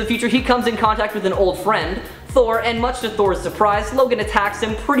returns to the future, he comes in contact with an old friend, Thor, and much to Thor's surprise, Logan attacks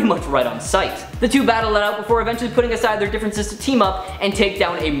him pretty much right on sight. The two battle it out before eventually putting aside their differences to team up and take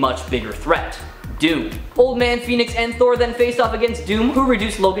down a much bigger threat: Doom. Old Man Phoenix and Thor then faced off against Doom, who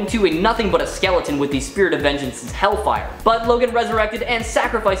reduced Logan to a nothing but a skeleton with the Spirit of Vengeance's Hellfire. But Logan resurrected and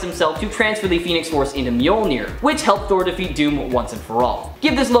sacrificed himself to transfer the Phoenix Force into Mjolnir, which helped Thor defeat Doom once and for all.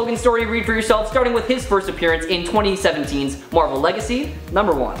 Give this Logan story a read for yourself, starting with his first appearance in 2017's Marvel Legacy,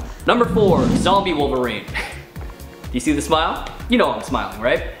 number 1. Number 4, Zombie Wolverine. Do you see the smile? You know I'm smiling,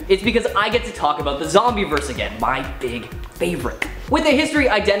 right? It's because I get to talk about the Zombieverse again, my big favorite. With a history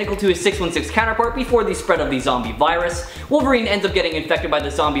identical to his 616 counterpart before the spread of the zombie virus, Wolverine ends up getting infected by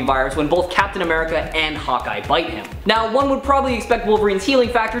the zombie virus when both Captain America and Hawkeye bite him. Now, one would probably expect Wolverine's healing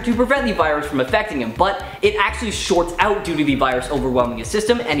factor to prevent the virus from affecting him, but it actually shorts out due to the virus overwhelming his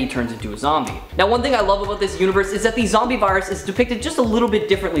system and he turns into a zombie. Now, one thing I love about this universe is that the zombie virus is depicted just a little bit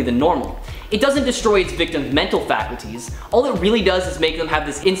differently than normal. It doesn't destroy its victims' mental faculties, all it really does is make them have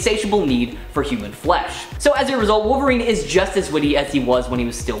this insatiable need for human flesh. So as a result, Wolverine is just as witty as he was when he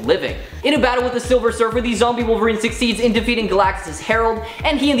was still living. In a battle with the Silver Surfer, the zombie Wolverine succeeds in defeating Galactus' Herald,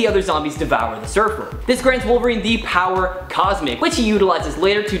 and he and the other zombies devour the Surfer. This grants Wolverine the Power Cosmic, which he utilizes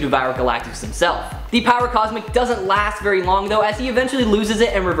later to devour Galactus himself. The Power Cosmic doesn't last very long though, as he eventually loses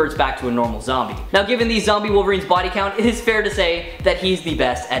it and reverts back to a normal zombie. Now, given the zombie Wolverine's body count, it is fair to say that he's the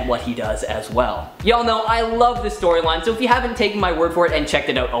best at what he does as well. Y'all know I love this storyline, so if you haven't taken my word for it and checked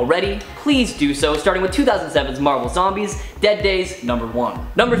it out already, please do so, starting with 2007's Marvel Zombies, Dead Days, number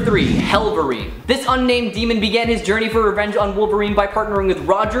 1. Number 3, Wolverine. This unnamed demon began his journey for revenge on Wolverine by partnering with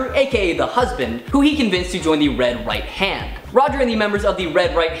Roger, aka the husband, who he convinced to join the Red Right Hand. Roger and the members of the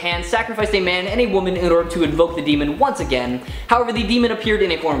Red Right Hand sacrificed a man and a woman in order to invoke the demon once again. However, the demon appeared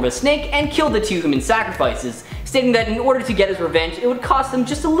in a form of a snake and killed the two human sacrifices, stating that in order to get his revenge, it would cost them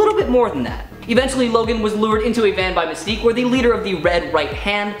just a little bit more than that. Eventually, Logan was lured into a van by Mystique, where the leader of the Red Right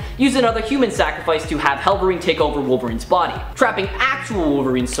Hand used another human sacrifice to have Wolverine take over Wolverine's body, trapping actual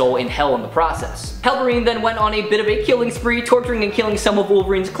Wolverine's soul in hell in the process. Wolverine then went on a bit of a killing spree, torturing and killing some of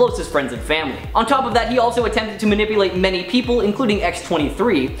Wolverine's closest friends and family. On top of that, he also attempted to manipulate many people, including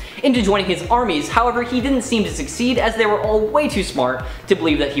X-23, into joining his armies. However, he didn't seem to succeed, as they were all way too smart to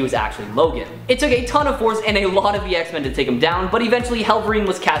believe that he was actually Logan. It took a ton of force and a lot of the X-Men to take him down, but eventually Wolverine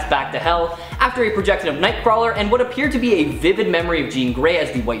was cast back to hell after a projection of Nightcrawler and what appeared to be a vivid memory of Jean Grey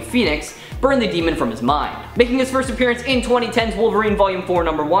as the White Phoenix burned the demon from his mind. Making his first appearance in 2010's Wolverine Volume 4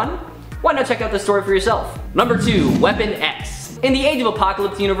 number 1, why not check out this story for yourself? Number 2, Weapon X. In the Age of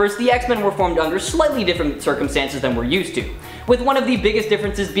Apocalypse universe, the X-Men were formed under slightly different circumstances than we're used to, with one of the biggest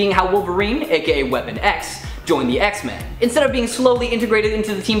differences being how Wolverine, aka Weapon X, joined the X-Men. Instead of being slowly integrated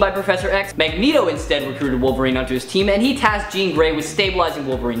into the team by Professor X, Magneto instead recruited Wolverine onto his team, and he tasked Jean Grey with stabilizing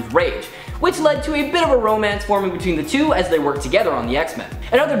Wolverine's rage, which led to a bit of a romance forming between the two as they worked together on the X-Men.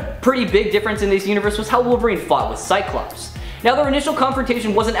 Another pretty big difference in this universe was how Wolverine fought with Cyclops. Now, their initial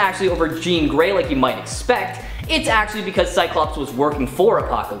confrontation wasn't actually over Jean Grey like you might expect. It's actually because Cyclops was working for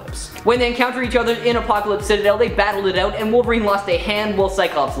Apocalypse. When they encountered each other in Apocalypse Citadel, they battled it out and Wolverine lost a hand while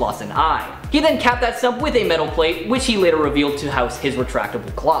Cyclops lost an eye. He then capped that stump with a metal plate, which he later revealed to house his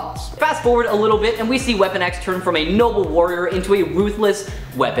retractable claws. Fast forward a little bit and we see Weapon X turn from a noble warrior into a ruthless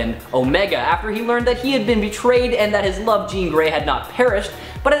Weapon Omega after he learned that he had been betrayed and that his love Jean Grey had not perished,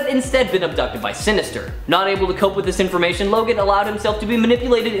 but had instead been abducted by Sinister. Not able to cope with this information, Logan allowed himself to be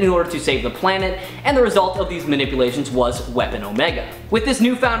manipulated in order to save the planet, and the result of these manipulations was Weapon Omega. With this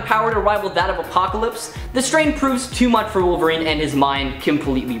newfound power to rival that of Apocalypse, the strain proves too much for Wolverine and his mind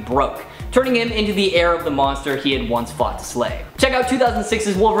completely broke, turning him into the heir of the monster he had once fought to slay. Check out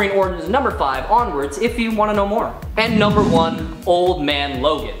 2006's Wolverine Origins number 5 onwards if you want to know more. And number 1, Old Man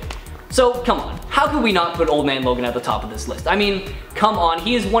Logan. So come on, how could we not put Old Man Logan at the top of this list? I mean, come on,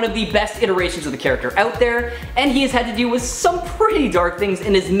 he is one of the best iterations of the character out there, and he has had to deal with some pretty dark things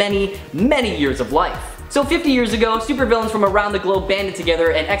in his many, many years of life. So 50 years ago, supervillains from around the globe banded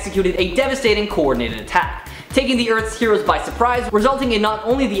together and executed a devastating coordinated attack, taking the Earth's heroes by surprise, resulting in not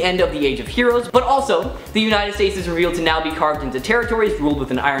only the end of the Age of Heroes, but also the United States is revealed to now be carved into territories ruled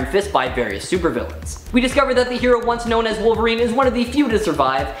with an iron fist by various supervillains. We discover that the hero once known as Wolverine is one of the few to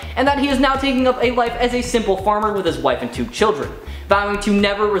survive, and that he is now taking up a life as a simple farmer with his wife and 2 children, vowing to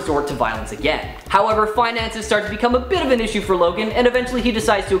never resort to violence again. However, finances start to become a bit of an issue for Logan, and eventually he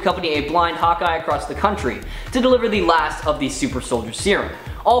decides to accompany a blind Hawkeye across the country to deliver the last of the super soldier serum,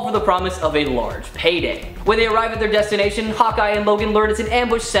 all for the promise of a large payday. When they arrive at their destination, Hawkeye and Logan learn it's an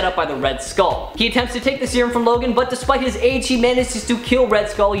ambush set up by the Red Skull. He attempts to take the serum from Logan, but despite his age, he manages to kill Red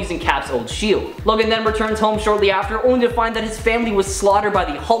Skull using Cap's old shield. Logan then returns home shortly after, only to find that his family was slaughtered by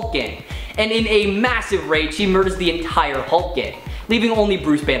the Hulk gang, and in a massive rage, he murders the entire Hulk gang, leaving only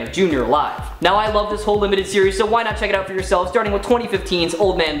Bruce Banner Jr. alive. Now, I love this whole limited series, so why not check it out for yourself, starting with 2015's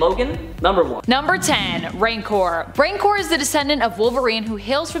Old Man Logan, number 1. Number 10. Rancor. Rancor is the descendant of Wolverine who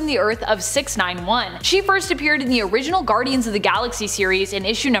hails from the Earth of 691. She first appeared in the original Guardians of the Galaxy series in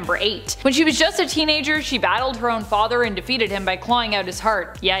issue number 8. When she was just a teenager, she battled her own father and defeated him by clawing out his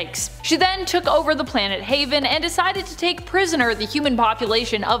heart. Yikes. She then took over the planet Haven and decided to take prisoner the human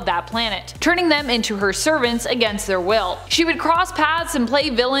population of that planet, turning them into her servants against their will. She would cross paths and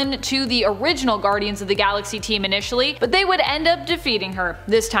play villain to the original Guardians of the Galaxy team initially, but they would end up defeating her,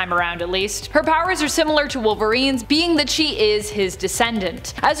 this time around at least. Her powers are similar to Wolverine's, being that she is his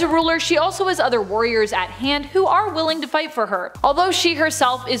descendant. As a ruler, she also has other warriors at hand who are willing to fight for her, although she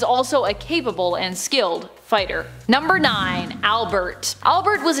herself is also a capable and skilled fighter. Number 9. Albert.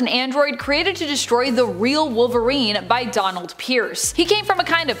 Albert was an android created to destroy the real Wolverine by Donald Pierce. He came from a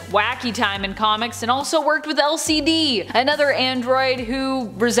kind of wacky time in comics and also worked with LCD, another android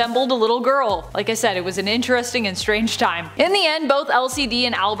who resembled a little girl. Like I said, it was an interesting and strange time. In the end, both LCD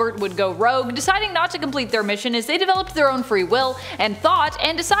and Albert would go rogue, deciding not to complete their mission as they developed their own free will and thought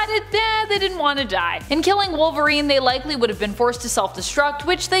and decided they didn't want to die. In killing Wolverine, they likely would have been forced to self-destruct,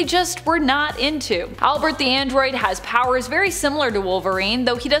 which they just were not into. Albert the android has powers very similar to Wolverine,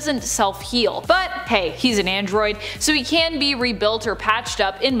 though he doesn't self-heal. But hey, he's an android, so he can be rebuilt or patched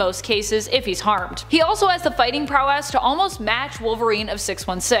up in most cases if he's harmed. He also has the fighting prowess to almost match Wolverine of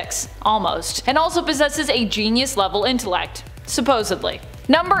 616. Almost. And also possesses a genius level intellect. Supposedly.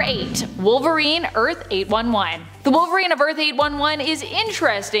 Number 8. Wolverine Earth 811. The Wolverine of Earth 811 is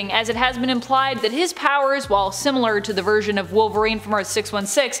interesting, as it has been implied that his powers, while similar to the version of Wolverine from Earth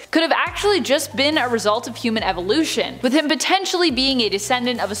 616, could have actually just been a result of human evolution, with him potentially being a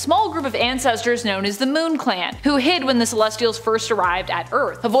descendant of a small group of ancestors known as the Moon Clan, who hid when the Celestials first arrived at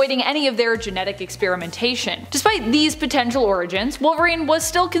Earth, avoiding any of their genetic experimentation. Despite these potential origins, Wolverine was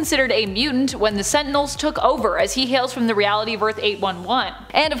still considered a mutant when the Sentinels took over, as he hails from the reality of Earth 811.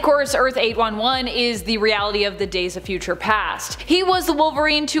 And of course, Earth 811 is the reality of the Days of Future Past. He was the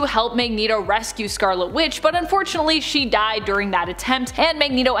Wolverine to help Magneto rescue Scarlet Witch, but unfortunately she died during that attempt, and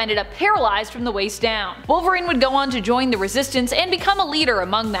Magneto ended up paralyzed from the waist down. Wolverine would go on to join the Resistance and become a leader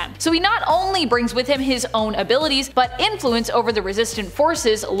among them, so he not only brings with him his own abilities, but influence over the resistant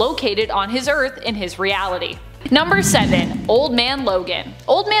forces located on his Earth in his reality. Number 7. Old Man Logan.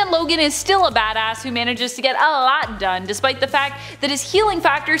 Old Man Logan is still a badass who manages to get a lot done despite the fact that his healing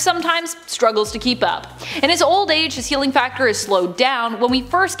factor sometimes struggles to keep up. In his old age, his healing factor is slowed down when we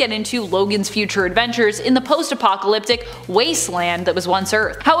first get into Logan's future adventures in the post-apocalyptic wasteland that was once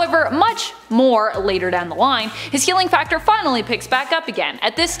Earth. However, much more later down the line, his healing factor finally picks back up again.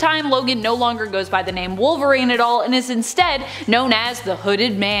 At this time, Logan no longer goes by the name Wolverine at all and is instead known as the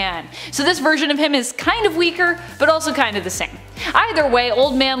Hooded Man. So this version of him is kind of weaker, but also kind of the same. Either way,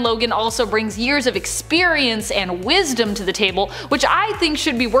 Old Man Logan also brings years of experience and wisdom to the table, which I think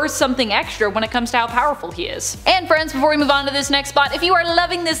should be worth something extra when it comes to how powerful he is. And friends, before we move on to this next spot, if you are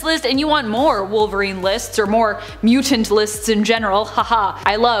loving this list and you want more Wolverine lists or more mutant lists in general, haha,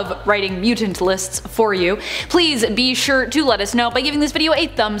 I love writing mutant lists for you, please be sure to let us know by giving this video a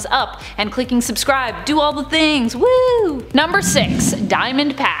thumbs up and clicking subscribe, do all the things, woo! Number 6.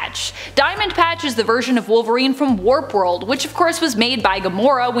 Diamond Patch. Diamond Patch is the version of Wolverine from Warp World, which of course was made by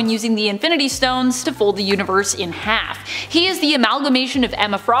Gamora when using the Infinity Stones to fold the universe in half. He is the amalgamation of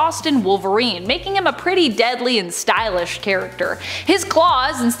Emma Frost and Wolverine, making him a pretty deadly and stylish character. His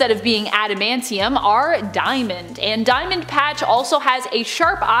claws, instead of being adamantium, are diamond, and Diamond Patch also has a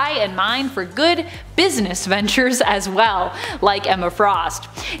sharp eye and mind for good business ventures as well, like Emma Frost.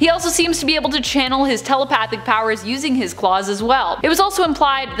 He also seems to be able to channel his telepathic powers using his claws as well. It was also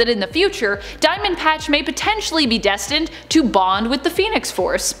implied that in the future, Diamond Patch may potentially be destined to bond with the Phoenix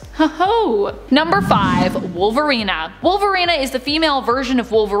Force. Ho-ho! Number 5. Wolverina. Wolverina is the female version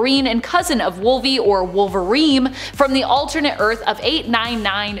of Wolverine and cousin of Wolvie or Wolverine from the alternate Earth of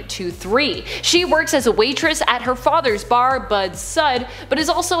 89923. She works as a waitress at her father's bar, Bud Sud, but is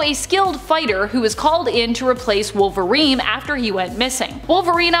also a skilled fighter who is called in to replace Wolverine after he went missing.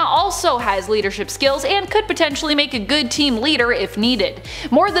 Wolverina also has leadership skills and could potentially make a good team leader if needed.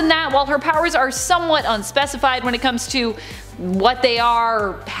 More than that, while her powers are somewhat unspecified when it comes to what they are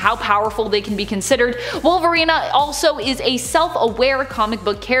or how powerful they can be considered, Wolverine also is a self-aware comic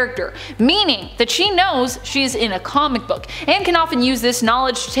book character, meaning that she knows she is in a comic book and can often use this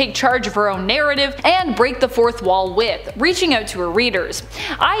knowledge to take charge of her own narrative and break the fourth wall with, reaching out to her readers.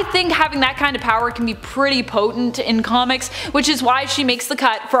 I think having that kind of power can be pretty potent in comics, which is why she makes the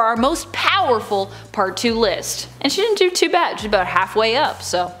cut for our most powerful Part 2 list. And she didn't do too bad, she's about halfway up,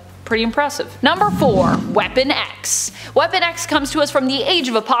 so pretty impressive. Number 4. Weapon X. Weapon X comes to us from the Age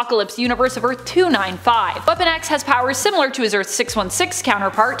of Apocalypse universe of Earth 295. Weapon X has powers similar to his Earth 616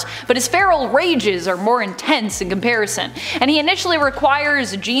 counterpart, but his feral rages are more intense in comparison, and he initially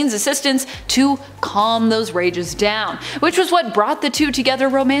requires Jean's assistance to calm those rages down, which was what brought the two together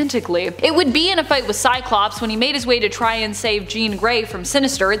romantically. It would be in a fight with Cyclops when he made his way to try and save Jean Grey from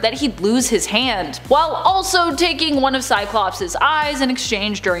Sinister that he'd lose his hand, while also taking one of Cyclops' eyes in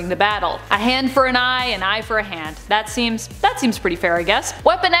exchange during the battle. A hand for an eye for a hand. That seems pretty fair, I guess.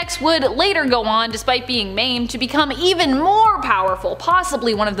 Weapon X would later go on, despite being maimed, to become even more powerful,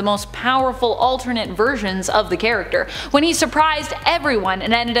 possibly one of the most powerful alternate versions of the character, when he surprised everyone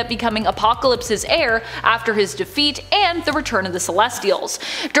and ended up becoming Apocalypse's heir after his defeat and the return of the Celestials.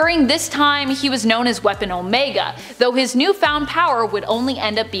 During this time, he was known as Weapon Omega, though his newfound power would only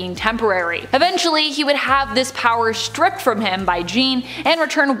end up being temporary. Eventually, he would have this power stripped from him by Jean and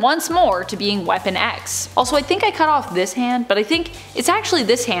return once more to being Weapon X. Also, I think I cut off this hand, but I think it's actually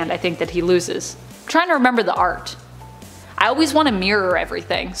this hand I think that he loses. I'm trying to remember the art. I always want to mirror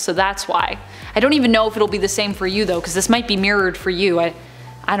everything, so that's why. I don't even know if it'll be the same for you though, because this might be mirrored for you. I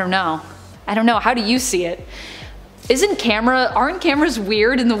don't know. I don't know, how do you see it? Aren't cameras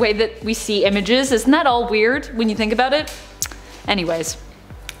weird in the way that we see images? Isn't that all weird when you think about it? Anyways,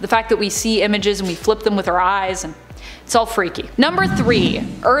 the fact that we see images and we flip them with our eyes, and it's all freaky. Number 3.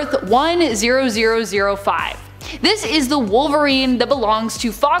 Earth 10005. This is the Wolverine that belongs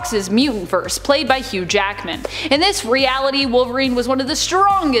to Fox's Mutantverse, played by Hugh Jackman. In this reality, Wolverine was one of the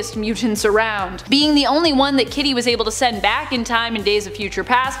strongest mutants around, being the only one that Kitty was able to send back in time in Days of Future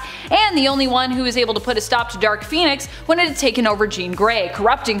Past, and the only one who was able to put a stop to Dark Phoenix when it had taken over Jean Grey,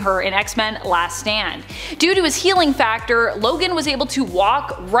 corrupting her in X-Men Last Stand. Due to his healing factor, Logan was able to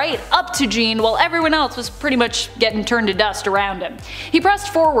walk right up to Jean while everyone else was pretty much getting turned to dust around him. He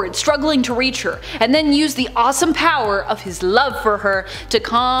pressed forward, struggling to reach her, and then used the awesome power of his love for her to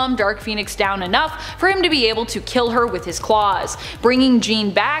calm Dark Phoenix down enough for him to be able to kill her with his claws, bringing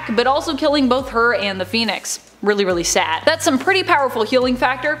Jean back but also killing both her and the Phoenix. Really, really sad. That's some pretty powerful healing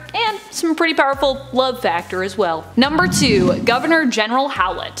factor and some pretty powerful love factor as well. Number 2. Governor General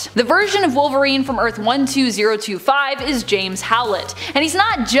Howlett. The version of Wolverine from Earth 12025 is James Howlett, and he's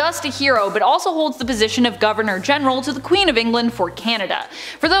not just a hero but also holds the position of Governor General to the Queen of England for Canada.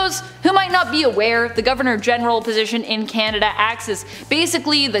 For those who might not be aware, the Governor General position in Canada acts as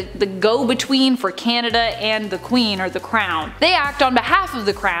basically the go-between for Canada and the Queen or the Crown. They act on behalf of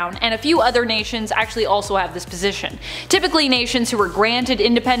the Crown, and a few other nations actually also have this position. Typically nations who were granted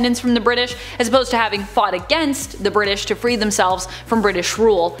independence from the British, as opposed to having fought against the British to free themselves from British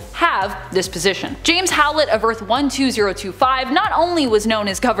rule, have this position. James Howlett of Earth 12025 not only was known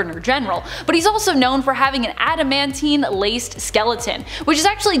as Governor General, but he's also known for having an adamantine laced skeleton, which is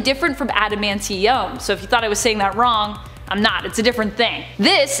actually different from adamantium, so if you thought I was saying that wrong, I'm not, it's a different thing.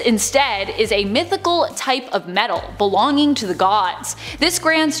 This, instead, is a mythical type of metal belonging to the gods. This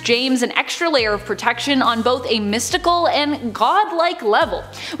grants James an extra layer of protection on both a mystical and godlike level,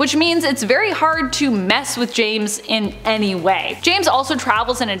 which means it's very hard to mess with James in any way. James also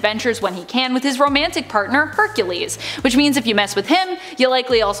travels and adventures when he can with his romantic partner Hercules, which means if you mess with him, you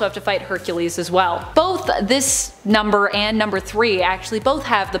likely also have to fight Hercules as well. Both this number and number 3 actually both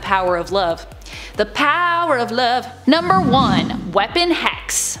have the power of love. The power of love. Number 1. Weapon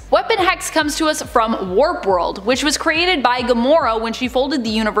Hex. Weapon Hex comes to us from Warp World, which was created by Gamora when she folded the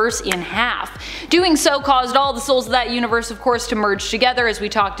universe in half. Doing so caused all the souls of that universe, of course, to merge together, as we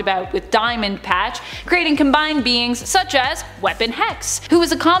talked about with Diamond Patch, creating combined beings such as Weapon Hex, who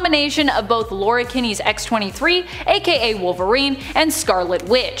is a combination of both Laura Kinney's X-23, aka Wolverine, and Scarlet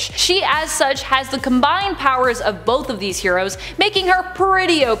Witch. She, as such, has the combined powers of both of these heroes, making her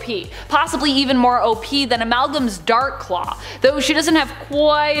pretty OP, possibly even more OP than Amalgam's Darkclaw, though she doesn't have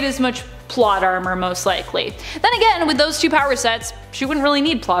quite as much plot armor most likely. Then again, with those two power sets, she wouldn't really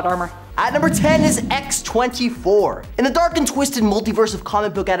need plot armor. At number 10 is X-24. In the dark and twisted multiverse of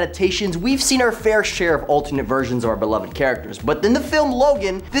comic book adaptations, we've seen our fair share of alternate versions of our beloved characters, but in the film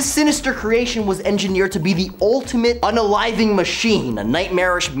Logan, this sinister creation was engineered to be the ultimate unaliving machine, a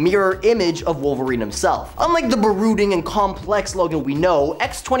nightmarish mirror image of Wolverine himself. Unlike the brooding and complex Logan we know,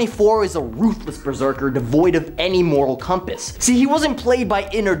 X-24 is a ruthless berserker devoid of any moral compass. See, he wasn't plagued by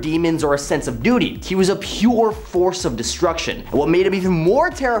inner demons or a sense of duty. He was a pure force of destruction. And what made him even more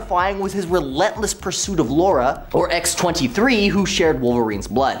terrifying was his relentless pursuit of Laura, or X-23, who shared Wolverine's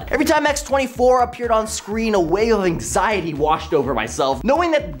blood. Every time X-24 appeared on screen, a wave of anxiety washed over myself,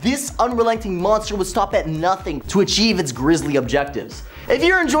 knowing that this unrelenting monster would stop at nothing to achieve its grisly objectives. If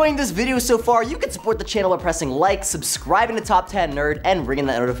you're enjoying this video so far, you can support the channel by pressing like, subscribing to Top 10 Nerd, and ringing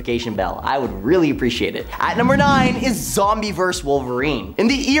that notification bell. I would really appreciate it. At number 9 is Zombieverse Wolverine. In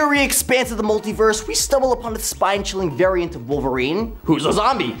the eerie expanse of the multiverse, we stumble upon a spine-chilling variant of Wolverine, who's a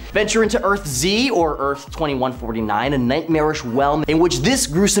zombie. Venture into Earth Z, or Earth 2149, a nightmarish realm in which this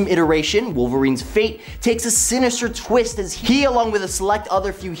gruesome iteration, Wolverine's fate, takes a sinister twist as he, along with a select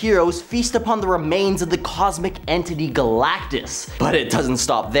other few heroes, feast upon the remains of the cosmic entity Galactus. But it doesn't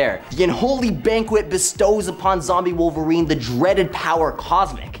stop there. The unholy banquet bestows upon zombie Wolverine the dreaded power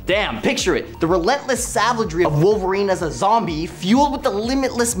Cosmic. Damn, picture it. The relentless savagery of Wolverine as a zombie, fueled with the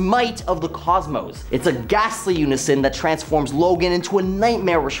limitless might of the cosmos. It's a ghastly unison that transforms Logan into a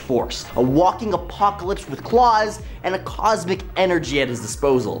nightmarish force, a walking apocalypse with claws and a cosmic energy at his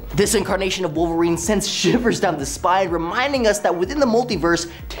disposal. This incarnation of Wolverine sends shivers down the spine, reminding us that within the multiverse,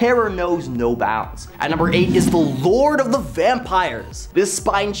 terror knows no bounds. At number 8 is the Lord of the Vampires. This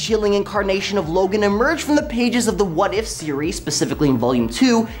spine-chilling incarnation of Logan emerged from the pages of the What If series, specifically in Volume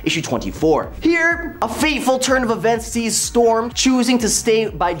 2, Issue 24. Here, a fateful turn of events sees Storm choosing to stay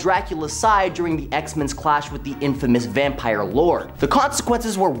by Dracula's side during the X-Men's clash with the infamous Vampire Lord. The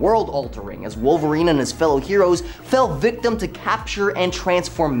consequences were world-altering, as Wolverine and his fellow heroes fell victim to capture and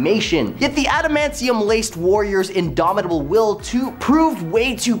transformation. Yet the adamantium-laced warrior's indomitable will proved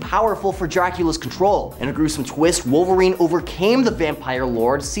way too powerful for Dracula's control. In a gruesome twist, Wolverine overcame the Vampire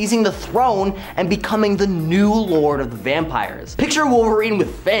Lord, seizing the throne and becoming the new Lord of the Vampires. Picture Wolverine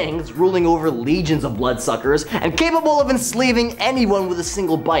with fangs, ruling over legions of bloodsuckers, and capable of enslaving anyone with a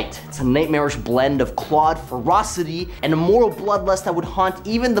single bite. It's a nightmarish blend of clawed ferocity and a moral bloodlust that would haunt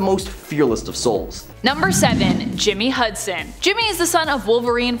even the most fearless of souls. Number 7. Jimmy Hudson. Jimmy is the son of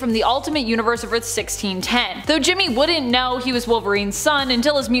Wolverine from the Ultimate Universe of Earth 1610, though Jimmy wouldn't know he was Wolverine's son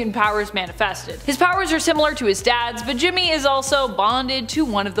until his mutant powers manifested. His powers are similar to his dad's, but Jimmy is also bonded to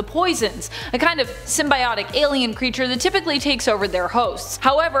one of the poisons, a kind of symbiotic alien creature that typically takes over their hosts.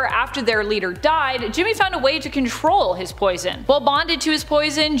 However, after their leader died, Jimmy found a way to control his poison. While bonded to his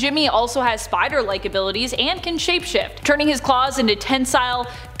poison, Jimmy also has spider-like abilities and can shapeshift, turning his claws into tensile,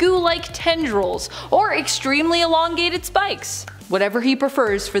 goo-like tendrils, or extremely elongated spikes. Whatever he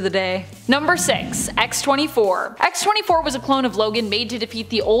prefers for the day. Number 6. X-24. X-24 was a clone of Logan made to defeat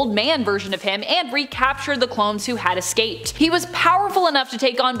the old man version of him and recapture the clones who had escaped. He was powerful enough to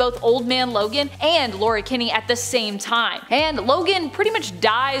take on both old man Logan and Laura Kinney at the same time, and Logan pretty much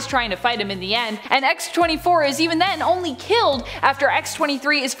dies trying to fight him in the end, and X-24 is even then only killed after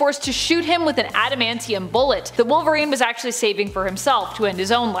X-23 is forced to shoot him with an adamantium bullet that Wolverine was actually saving for himself to end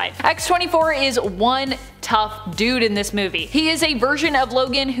his own life. X-24 is one tough dude in this movie. He is a version of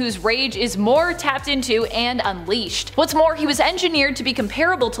Logan whose rage is more tapped into and unleashed. What's more, he was engineered to be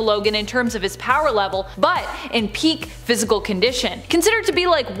comparable to Logan in terms of his power level, but in peak physical condition. Considered to be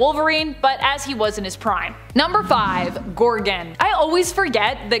like Wolverine, but as he was in his prime. Number 5. Gorgon. I always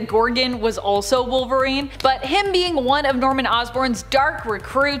forget that Gorgon was also Wolverine, but him being one of Norman Osborn's dark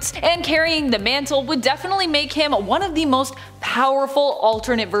recruits and carrying the mantle would definitely make him one of the most powerful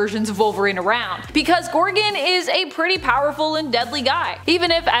alternate versions of Wolverine around, because Gorgon is a pretty powerful and deadly guy.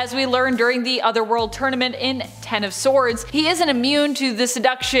 Even if, as we learned during the Otherworld tournament in Ten of Swords, he isn't immune to the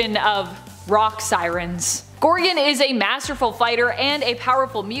seduction of rock sirens. Gorgon is a masterful fighter and a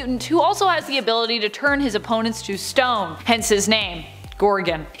powerful mutant who also has the ability to turn his opponents to stone, hence his name.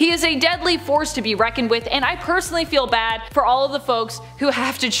 Gorgon. He is a deadly force to be reckoned with, and I personally feel bad for all of the folks who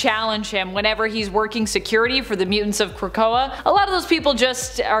have to challenge him whenever he's working security for the mutants of Krakoa. A lot of those people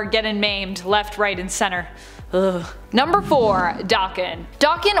just are getting maimed left, right, and center. Ugh. Number 4. Daken.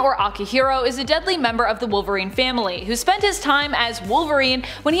 Daken, or Akihiro, is a deadly member of the Wolverine family who spent his time as Wolverine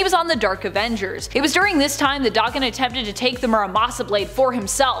when he was on the Dark Avengers. It was during this time that Daken attempted to take the Muramasa blade for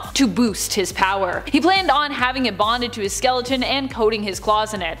himself to boost his power. He planned on having it bonded to his skeleton and coating his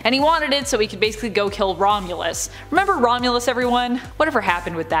claws in it, and he wanted it so he could basically go kill Romulus. Remember Romulus, everyone? Whatever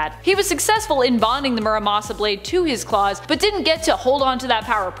happened with that? He was successful in bonding the Muramasa blade to his claws, but didn't get to hold on to that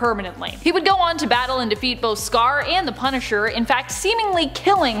power permanently. He would go on to battle and defeat both Scar and the Punisher, in fact seemingly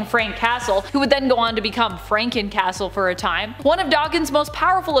killing Frank Castle, who would then go on to become Franken-Castle for a time. One of Daken's most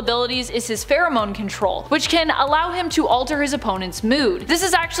powerful abilities is his pheromone control, which can allow him to alter his opponent's mood. This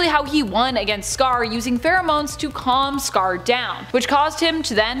is actually how he won against Scar, using pheromones to calm Scar down, which caused him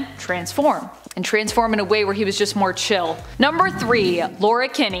to then transform in a way where he was just more chill. Number 3. Laura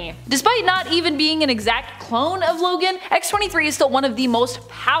Kinney. Despite not even being an exact clone of Logan, X-23 is still one of the most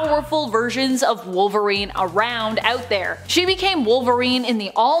powerful versions of Wolverine around out there. She became Wolverine in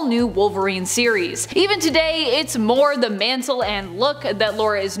the all-new Wolverine series. Even today, it's more the mantle and look that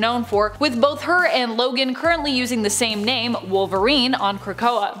Laura is known for, with both her and Logan currently using the same name, Wolverine, on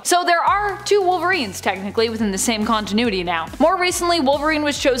Krakoa. So there are 2 Wolverines technically within the same continuity now. More recently, Wolverine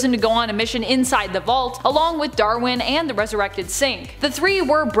was chosen to go on a mission inside the vault, along with Darwin and the resurrected Synch. The 3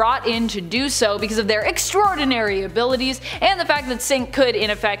 were brought in to do so because of their extraordinary abilities and the fact that Synch could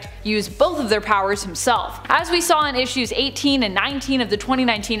in effect use both of their powers himself. As we saw in issues 18 and 19 of the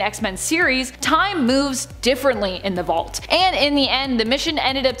 2019 X-Men series, time moves differently in the vault, and in the end the mission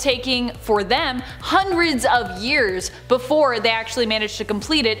ended up taking, for them, hundreds of years before they actually managed to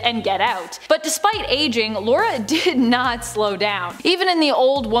complete it and get out. But despite aging, Laura did not slow down. Even in the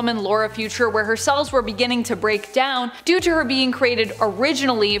old woman Laura future, where her cells were beginning to break down due to her being created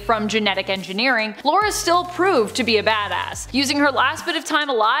originally from genetic engineering, Laura still proved to be a badass, using her last bit of time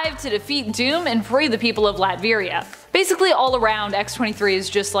alive to defeat Doom and free the people of Latveria. Basically all around, X-23 is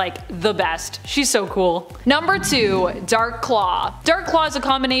just like the best. She's so cool. Number 2. Dark Claw. Dark Claw is a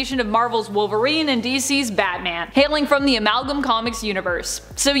combination of Marvel's Wolverine and DC's Batman, hailing from the Amalgam Comics universe.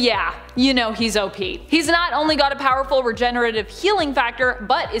 So yeah, you know he's OP. He's not only got a powerful regenerative healing factor,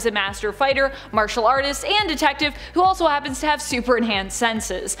 but is a master fighter, martial artist, and detective who also happens to have super enhanced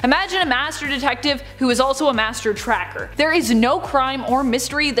senses. Imagine a master detective who is also a master tracker. There is no crime or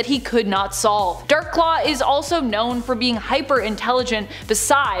mystery that he could not solve. Dark Claw is also known for being hyper intelligent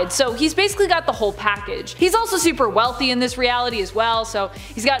besides, so he's basically got the whole package. He's also super wealthy in this reality as well, so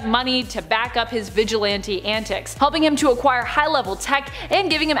he's got money to back up his vigilante antics, helping him to acquire high level tech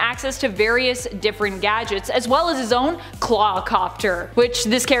and giving him access to various different gadgets, as well as his own Clawcopter, which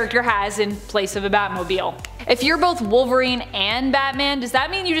this character has in place of a Batmobile. If you're both Wolverine and Batman, does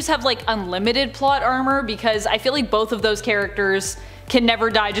that mean you just have like unlimited plot armor? Because I feel like both of those characters can never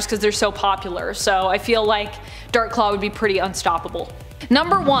die just because they're so popular, so I feel like Dark Claw would be pretty unstoppable.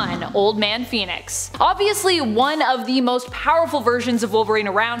 Number 1. Old Man Phoenix. Obviously one of the most powerful versions of Wolverine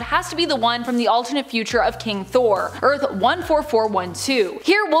around has to be the one from the alternate future of King Thor, Earth 14412.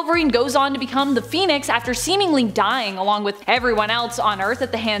 Here Wolverine goes on to become the Phoenix after seemingly dying along with everyone else on Earth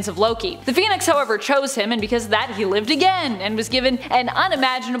at the hands of Loki. The Phoenix however chose him, and because of that he lived again and was given an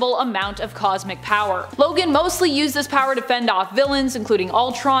unimaginable amount of cosmic power. Logan mostly used this power to fend off villains including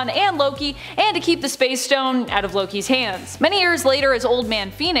Ultron and Loki, and to keep the Space Stone out of Loki's hands. Many years later, as Old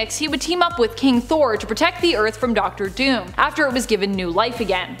Man Phoenix, he would team up with King Thor to protect the Earth from Dr. Doom, after it was given new life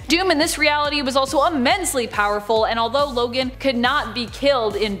again. Doom in this reality was also immensely powerful, and although Logan could not be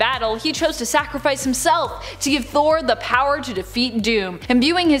killed in battle, he chose to sacrifice himself to give Thor the power to defeat Doom,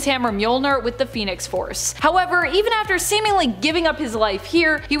 imbuing his hammer Mjolnir with the Phoenix Force. However, even after seemingly giving up his life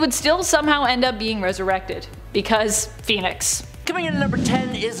here, he would still somehow end up being resurrected. Because Phoenix. Coming in at number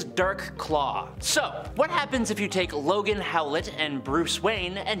 10 is Dark Claw. So, what happens if you take Logan Howlett and Bruce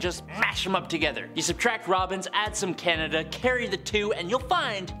Wayne and just mash them up together? You subtract Robbins, add some Canada, carry the 2, and you'll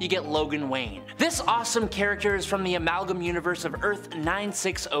find you get Logan Wayne. This awesome character is from the Amalgam universe of Earth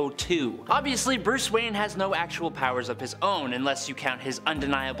 9602. Obviously, Bruce Wayne has no actual powers of his own unless you count his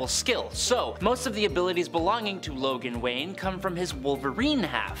undeniable skill, so most of the abilities belonging to Logan Wayne come from his Wolverine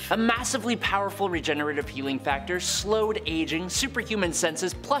half. A massively powerful regenerative healing factor, slowed aging, superhuman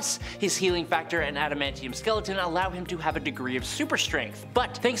senses, plus his healing factor and adamantium skeleton allow him to have a degree of super strength.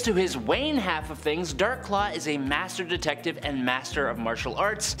 But thanks to his Wayne half of things, Dark Claw is a master detective and master of martial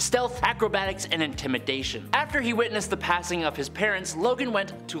arts, stealth, acrobatics, and intimidation. After he witnessed the passing of his parents, Logan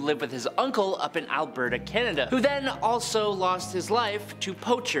went to live with his uncle up in Alberta, Canada, who then also lost his life to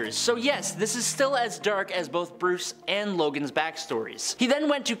poachers. So yes, this is still as dark as both Bruce and Logan's backstories. He then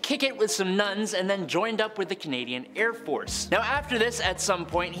went to kick it with some nuns and then joined up with the Canadian Air Force. Now after this, at some some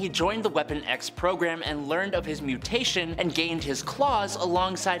point he joined the Weapon X program and learned of his mutation and gained his claws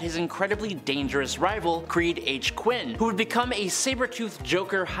alongside his incredibly dangerous rival, Creed H. Quinn, who would become a saber-toothed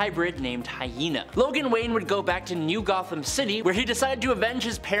Joker hybrid named Hyena. Logan Wayne would go back to New Gotham City, where he decided to avenge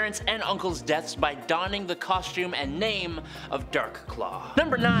his parents' and uncle's deaths by donning the costume and name of Darkclaw.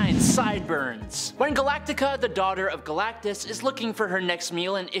 Number 9. Sideburns. When Galactica, the daughter of Galactus, is looking for her next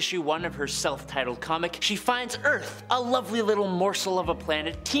meal in issue 1 of her self-titled comic, she finds Earth, a lovely little morsel of a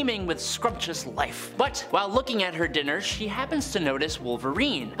planet teeming with scrumptious life. But while looking at her dinner, she happens to notice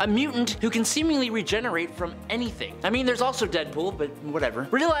Wolverine, a mutant who can seemingly regenerate from anything. I mean, there's also Deadpool, but whatever.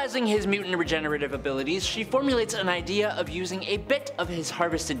 Realizing his mutant regenerative abilities, she formulates an idea of using a bit of his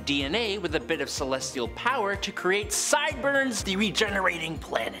harvested DNA with a bit of celestial power to create Sideburns, the regenerating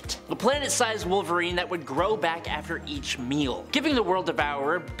planet. A planet-sized Wolverine that would grow back after each meal, giving the World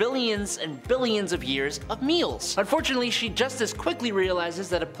Devourer billions and billions of years of meals. Unfortunately, she just as quickly realizes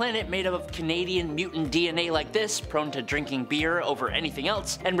that a planet made up of Canadian mutant DNA like this, prone to drinking beer over anything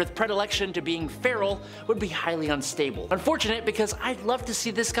else, and with predilection to being feral, would be highly unstable. Unfortunate, because I'd love to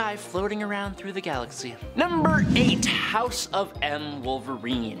see this guy floating around through the galaxy. Number 8. House of M.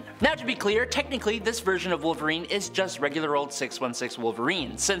 Wolverine. Now, to be clear, technically this version of Wolverine is just regular old 616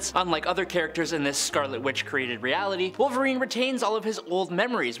 Wolverine, since unlike other characters in this Scarlet Witch created reality, Wolverine retains all of his old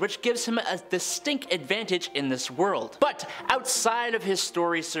memories, which gives him a distinct advantage in this world. But outside of his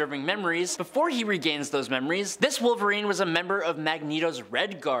story-serving memories, before he regains those memories, this Wolverine was a member of Magneto's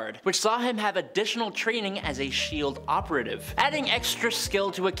Red Guard, which saw him have additional training as a SHIELD operative, adding extra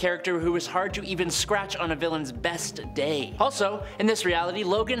skill to a character who is hard to even scratch on a villain's best day. Also, in this reality,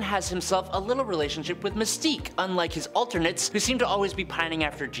 Logan has himself a little relationship with Mystique, unlike his alternates who seem to always be pining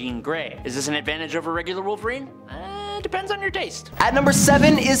after Jean Grey. Is this an advantage over regular Wolverine? Depends on your taste. At number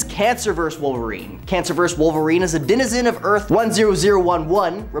 7 is Cancerverse Wolverine. Cancerverse Wolverine is a denizen of Earth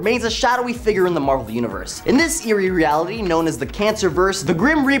 10011, remains a shadowy figure in the Marvel Universe. In this eerie reality known as the Cancerverse, the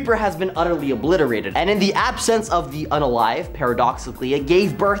Grim Reaper has been utterly obliterated, and in the absence of the unalive, paradoxically, it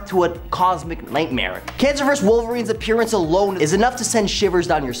gave birth to a cosmic nightmare. Cancerverse Wolverine's appearance alone is enough to send shivers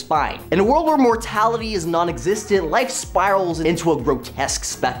down your spine. In a world where mortality is non-existent, life spirals into a grotesque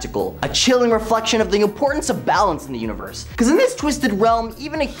spectacle, a chilling reflection of the importance of balance in the universe. Because in this twisted realm,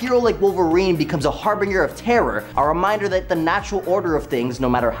 even a hero like Wolverine becomes a harbinger of terror, a reminder that the natural order of things, no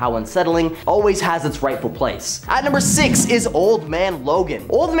matter how unsettling, always has its rightful place. At number 6 is Old Man Logan.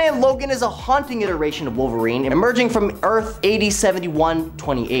 Old Man Logan is a haunting iteration of Wolverine, emerging from Earth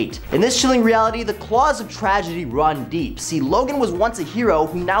 807128. In this chilling reality, the claws of tragedy run deep. See, Logan was once a hero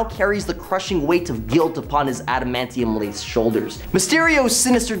who now carries the crushing weight of guilt upon his adamantium-laced shoulders. Mysterio's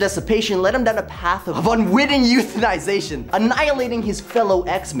sinister dissipation led him down a path of unwitting euthanization, annihilating his fellow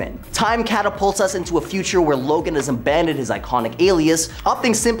X-Men. Time catapults us into a future where Logan has abandoned his iconic alias,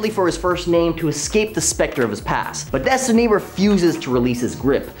 opting simply for his first name to escape the specter of his past. But destiny refuses to release his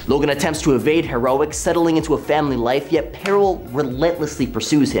grip. Logan attempts to evade heroics, settling into a family life, yet peril relentlessly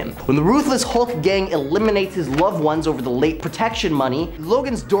pursues him. When the ruthless Hulk gang eliminates his loved ones over the late protection money,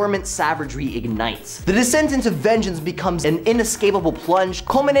 Logan's dormant savagery ignites. The descent into vengeance becomes an inescapable plunge,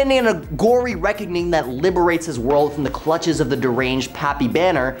 culminating in a gory reckoning that liberates his world from the clutches of the deranged Pappy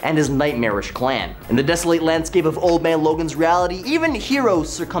Banner and his nightmarish clan. In the desolate landscape of Old Man Logan's reality, even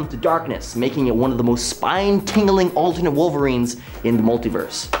heroes succumb to darkness, making it one of the most spine-tingling alternate Wolverines in the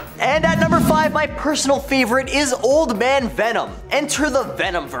multiverse. And at number 5, my personal favorite is Old Man Venom. Enter the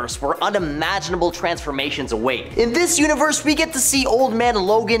Venomverse, where unimaginable transformations await. In this universe, we get to see Old Man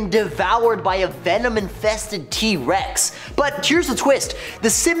Logan devoured by a venom-infested T-Rex. But here's the twist. The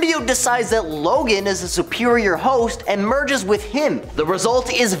symbiote decides that Logan is a superior host and merges with him. The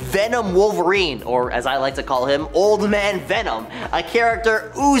result is Venom Wolverine, or as I like to call him, Old Man Venom, a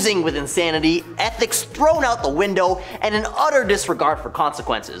character oozing with insanity, ethics thrown out the window, and an utter disregard for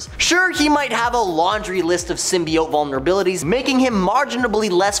consequences. Sure, he might have a laundry list of symbiote vulnerabilities, making him marginally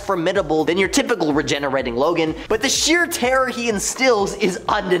less formidable than your typical regenerating Logan, but the sheer terror he instills is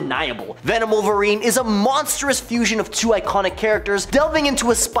undeniable. Venom Wolverine is a monstrous fusion of two iconic characters, delving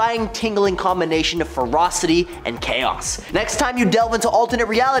into a spine-tingling combination of ferocity and chaos. Next time you delve into alternate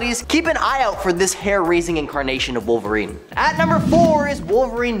realities, keep an eye out for this hair-raising incarnation of Wolverine. At number 4 is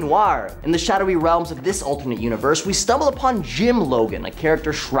Wolverine Noir. In the shadowy realms of this alternate universe, we stumble upon Jim Logan, a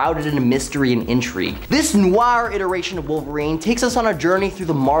character shrouded shrouded in mystery and intrigue. This noir iteration of Wolverine takes us on a journey through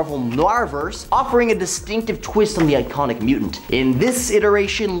the Marvel Noirverse, offering a distinctive twist on the iconic mutant. In this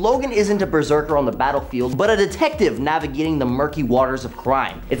iteration, Logan isn't a berserker on the battlefield, but a detective navigating the murky waters of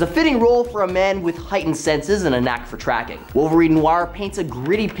crime. It's a fitting role for a man with heightened senses and a knack for tracking. Wolverine Noir paints a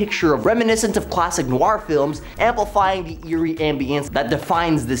gritty picture reminiscent of classic noir films, amplifying the eerie ambience that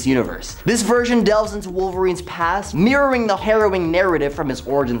defines this universe. This version delves into Wolverine's past, mirroring the harrowing narrative from his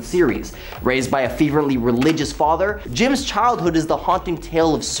origin series. Raised by a fervently religious father, Jim's childhood is the haunting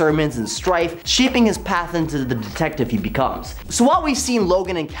tale of sermons and strife, shaping his path into the detective he becomes. So while we've seen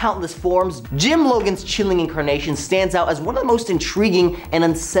Logan in countless forms, Jim Logan's chilling incarnation stands out as one of the most intriguing and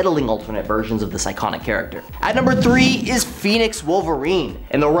unsettling alternate versions of this iconic character. At number 3 is Phoenix Wolverine.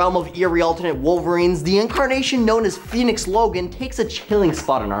 In the realm of eerie alternate Wolverines, the incarnation known as Phoenix Logan takes a chilling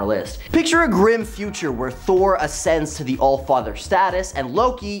spot on our list. Picture a grim future where Thor ascends to the All-Father status and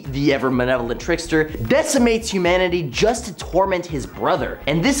Loki, the ever-malevolent trickster, decimates humanity just to torment his brother.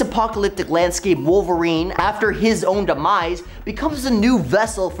 In this apocalyptic landscape, Wolverine, after his own demise, becomes a new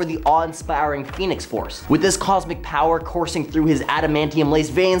vessel for the awe-inspiring Phoenix Force. With this cosmic power coursing through his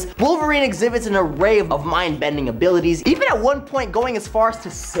adamantium-laced veins, Wolverine exhibits an array of mind-bending abilities, even at one point going as far as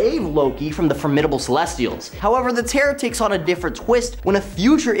to save Loki from the formidable Celestials. However, the tale takes on a different twist when a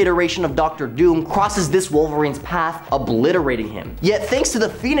future iteration of Doctor Doom crosses this Wolverine's path, obliterating him. Yet thanks to the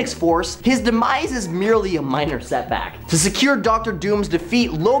Phoenix Force, his demise is merely a minor setback. To secure Doctor Doom's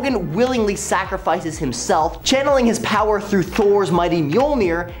defeat, Logan willingly sacrifices himself, channeling his power through Thor's mighty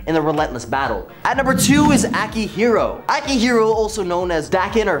Mjolnir in the relentless battle. At number 2 is Akihiro. Akihiro, also known as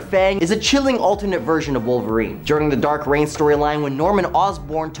Daken or Fang, is a chilling alternate version of Wolverine. During the Dark Reign storyline, when Norman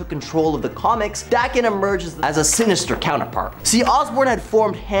Osborn took control of the comics, Daken emerges as a sinister counterpart. See, Osborn had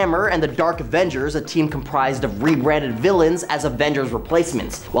formed Hammer and the Dark Avengers, a team comprised of rebranded villains as Avengers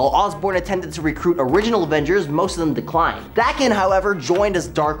replacements. While Osborn attempted to recruit original Avengers, most of them declined. Daken, however, joined as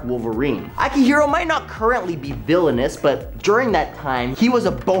Dark Wolverine. Akihiro might not currently be villainous, but during that time, he was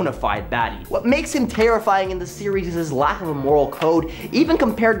a bona fide baddie. What makes him terrifying in the series is his lack of a moral code, even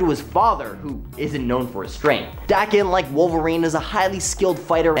compared to his father, who isn't known for his strength. Daken, like Wolverine, is a highly skilled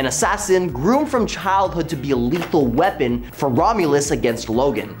fighter and assassin, groomed from childhood to be a lethal weapon for Romulus against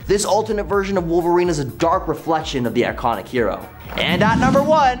Logan. This alternate version of Wolverine is a dark reflection of the iconic hero. And at number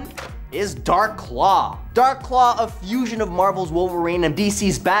 1 is Dark Claw. Dark Claw, a fusion of Marvel's Wolverine and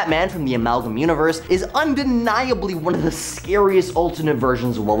DC's Batman from the Amalgam Universe, is undeniably one of the scariest alternate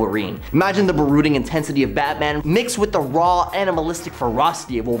versions of Wolverine. Imagine the brooding intensity of Batman mixed with the raw, animalistic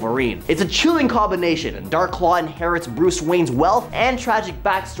ferocity of Wolverine. It's a chilling combination, and Dark Claw inherits Bruce Wayne's wealth and tragic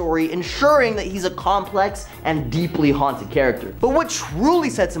backstory, ensuring that he's a complex and deeply haunted character. But what truly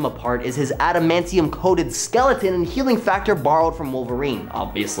sets him apart is his adamantium-coated skeleton and healing factor borrowed from Wolverine,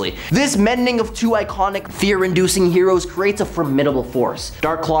 obviously. This mending of two iconic, fear-inducing heroes creates a formidable force.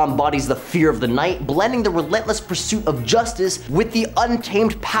 Dark Claw embodies the fear of the night, blending the relentless pursuit of justice with the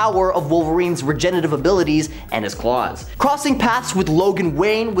untamed power of Wolverine's regenerative abilities and his claws. Crossing paths with Logan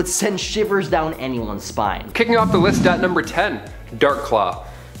Wayne would send shivers down anyone's spine. Kicking off the list at number 10, Dark Claw.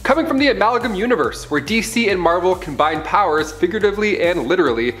 Coming from the Amalgam Universe, where DC and Marvel combine powers figuratively and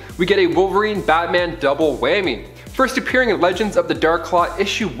literally, we get a Wolverine-Batman double whammy. First appearing in Legends of the Dark Claw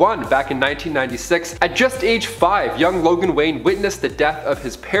issue 1 back in 1996, at just age 5, young Logan Wayne witnessed the death of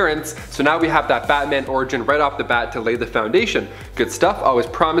his parents, so now we have that Batman origin right off the bat to lay the foundation. Good stuff, always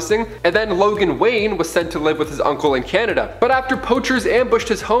promising. And then Logan Wayne was sent to live with his uncle in Canada. But after poachers ambushed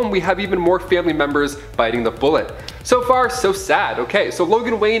his home, we have even more family members biting the bullet. So far, so sad. Okay, so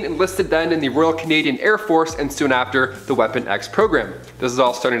Logan Wayne enlisted then in the Royal Canadian Air Force and soon after the Weapon X program. This is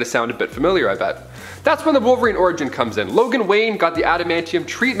all starting to sound a bit familiar, I bet. That's when the Wolverine origin comes in. Logan Wayne got the adamantium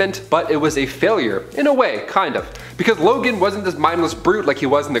treatment, but it was a failure. In a way, kind of. Because Logan wasn't this mindless brute like he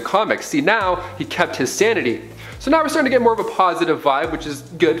was in the comics. See, now he kept his sanity. So now we're starting to get more of a positive vibe, which is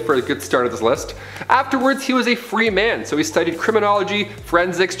good for a good start of this list. Afterwards, he was a free man, so he studied criminology,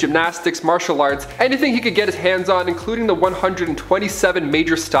 forensics, gymnastics, martial arts, anything he could get his hands on, including the 127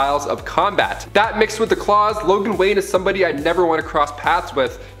 major styles of combat. That mixed with the claws, Logan Wayne is somebody I never want to cross paths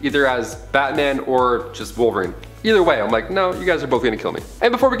with, either as Batman or just Wolverine. Either way, I'm like, no, you guys are both gonna kill me.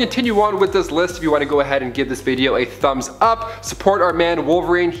 And before we continue on with this list, if you want to go ahead and give this video a thumbs up, support our man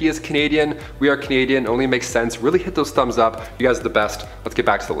Wolverine. He is Canadian, we are Canadian, only makes sense. Really hit those thumbs up. You guys are the best. Let's get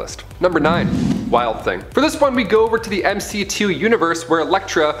back to the list. Number 9, Wild Thing. For this one, we go over to the MC2 universe where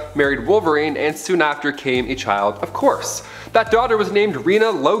Elektra married Wolverine and soon after came a child, of course. That daughter was named Rena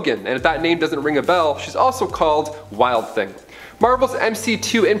Logan, and if that name doesn't ring a bell, she's also called Wild Thing. Marvel's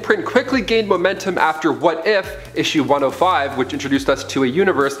MC2 imprint quickly gained momentum after What If, issue 105, which introduced us to a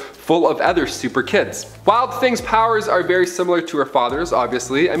universe full of other super kids. Wild Thing's powers are very similar to her father's,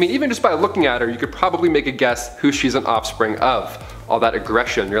 obviously. I mean, even just by looking at her, you could probably make a guess who she's an offspring of. All that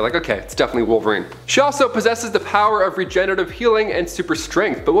aggression, you're like, okay, it's definitely Wolverine. She also possesses the power of regenerative healing and super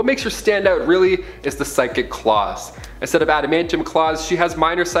strength, but what makes her stand out really is the psychic claws. Instead of adamantium claws, she has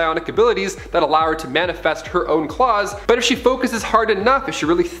minor psionic abilities that allow her to manifest her own claws, but if she focuses hard enough, if she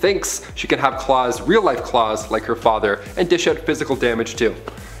really thinks, she can have claws, real life claws like her father, and dish out physical damage too.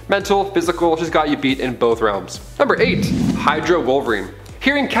 Mental, physical, she's got you beat in both realms. Number 8, Hydra Wolverine.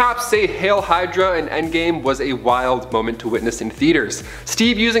 Hearing Cap say "Hail Hydra" in Endgame was a wild moment to witness in theaters.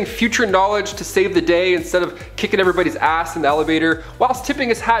 Steve using future knowledge to save the day instead of kicking everybody's ass in the elevator, whilst tipping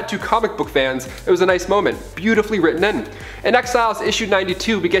his hat to comic book fans. It was a nice moment, beautifully written in. In Exiles issue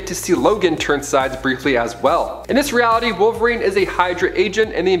 92, we get to see Logan turn sides briefly as well. In this reality, Wolverine is a Hydra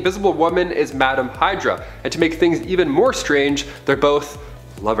agent and the Invisible Woman is Madam Hydra. And to make things even more strange, they're both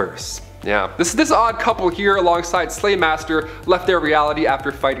lovers. Yeah, this odd couple here alongside Slaymaster left their reality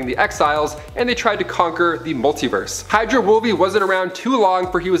after fighting the Exiles, and they tried to conquer the multiverse. Hydra Wolvie wasn't around too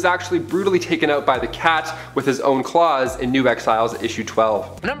long, for he was actually brutally taken out by the Cat with his own claws in New Exiles issue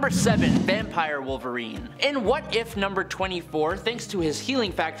 12. Number 7, Vampire Wolverine. In What If number 24, thanks to his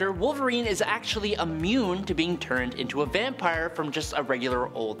healing factor, Wolverine is actually immune to being turned into a vampire from just a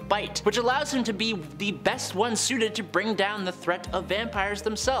regular old bite, which allows him to be the best one suited to bring down the threat of vampires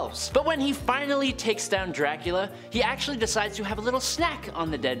themselves. But when he finally takes down Dracula, he actually decides to have a little snack on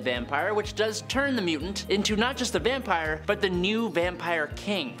the dead vampire, which does turn the mutant into not just a vampire, but the new vampire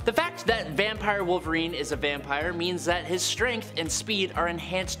king. The fact that Vampire Wolverine is a vampire means that his strength and speed are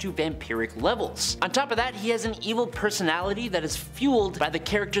enhanced to vampiric levels. On top of that, he has an evil personality that is fueled by the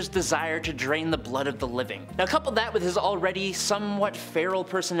character's desire to drain the blood of the living. Now couple that with his already somewhat feral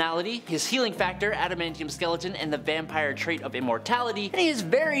personality, his healing factor, adamantium skeleton, and the vampire trait of immortality, and he is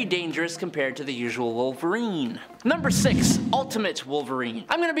very dangerous compared to the usual Wolverine. Number 6, Ultimate Wolverine.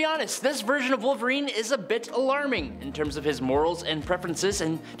 I'm gonna be honest, this version of Wolverine is a bit alarming in terms of his morals and preferences,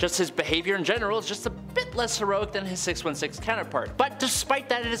 and just his behavior in general is just a bit less heroic than his 616 counterpart. But despite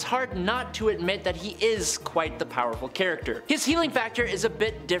that, it is hard not to admit that he is quite the powerful character. His healing factor is a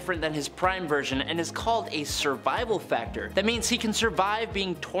bit different than his prime version and is called a survival factor. That means he can survive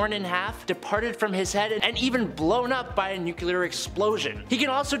being torn in half, departed from his head, and even blown up by a nuclear explosion. He can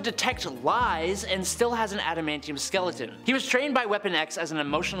also detect lies and still has an adamantium skeleton. He was trained by Weapon X as an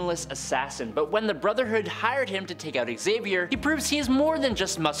emotionless assassin, but when the Brotherhood hired him to take out Xavier, he proves he is more than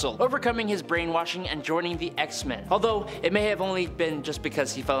just muscle, overcoming his brainwashing and joining the X-Men. Although, it may have only been just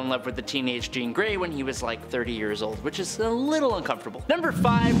because he fell in love with the teenage Jean Grey when he was like 30 years old, which is a little uncomfortable. Number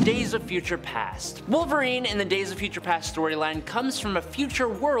 5, Days of Future Past. Wolverine in the Days of Future Past storyline comes from a future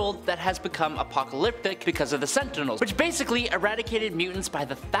world that has become apocalyptic because of the Sentinels, which basically eradicated mutants by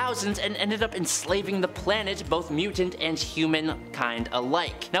the thousands and ended up enslaving the planet, both mutant and humankind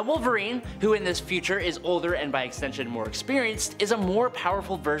alike. Now Wolverine, who in this future is older and by extension more experienced, is a more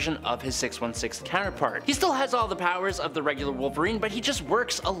powerful version of his 616 counterpart. He still has all the powers of the regular Wolverine, but he just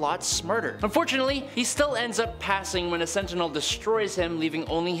works a lot smarter. Unfortunately, he still ends up passing when a Sentinel destroys him, leaving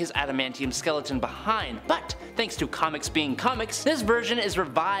only his adamantium skeleton behind. But thanks to comics being comics, this version is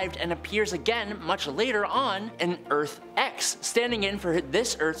revived and appears again much later on in Earth X, standing in for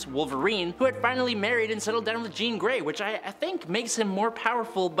this Earth's Wolverine, who had finally married and settled down with Jean Grey, which I think makes him more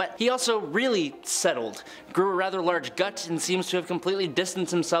powerful, but he also really settled, grew a rather large gut, and seems to have completely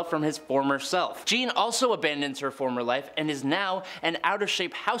distanced himself from his former self. Jean also abandons her former life and is now an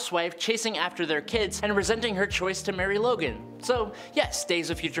out-of-shape housewife chasing after their kids and resenting her choice to marry Logan. So yes,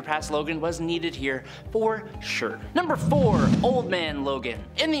 Days of Future Past Logan was needed here for sure. Number 4, Old Man Logan.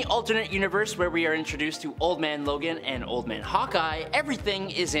 In the alternate universe where we are introduced to Old Man Logan and Old Man Hawkeye,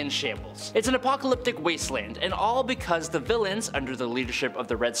 everything is in shambles. It's an apocalyptic wasteland, and all because the villains, under the leadership of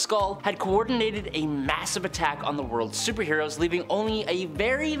the Red Skull, had coordinated a massive attack on the world's superheroes, leaving only a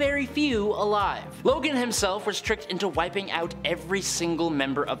very few alive. Logan himself was tricked into wiping out every single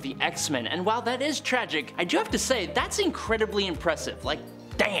member of the X-Men, and while that is tragic, I do have to say that's incredibly impressive. Like,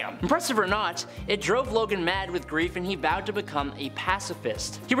 damn. Impressive or not, it drove Logan mad with grief and he vowed to become a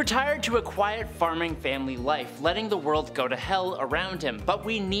pacifist. He retired to a quiet farming family life, letting the world go to hell around him, but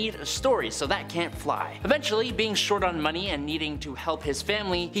we need a story, so that can't fly. Eventually, being short on money and needing to help his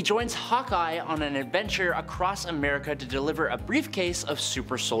family, he joins Hawkeye on an adventure across America to deliver a briefcase of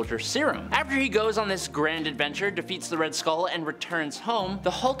super soldier serum. After he goes on this grand adventure, defeats the Red Skull, and returns home, the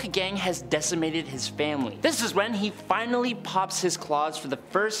Hulk gang has decimated his family. This is when he finally pops his claws for the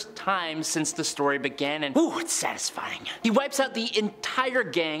first time since the story began, and ooh, it's satisfying. He wipes out the entire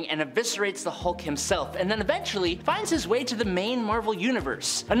gang and eviscerates the Hulk himself, and then eventually finds his way to the main Marvel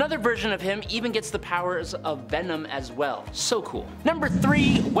universe. Another version of him even gets the powers of Venom as well. So cool. Number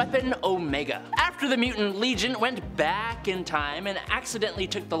 3, Weapon Omega. After the Mutant Legion went back in time and accidentally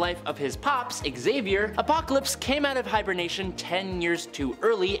took the life of his pops, Xavier, Apocalypse came out of hibernation 10 years too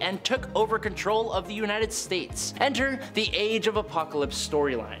early and took over control of the United States. Enter the Age of Apocalypse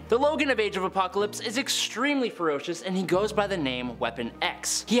storyline. The Logan of Age of Apocalypse is extremely ferocious, and he goes by the name Weapon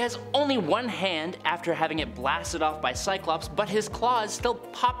X. He has only one hand after having it blasted off by Cyclops, but his claws still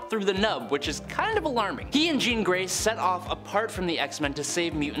pop through the nub, which is kind of alarming. He and Jean Grey set off apart from the X-Men to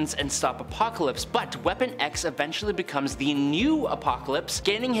save mutants and stop Apocalypse, but Weapon X eventually becomes the new Apocalypse,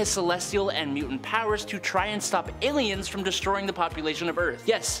 gaining his celestial and mutant powers to try and stop aliens from destroying the population of Earth.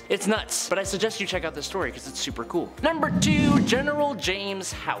 Yes, it's nuts, but I suggest you check out this story because it's super cool. Number 2, General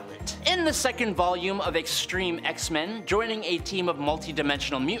James Howlett. In the second volume of Extreme X-Men, joining a team of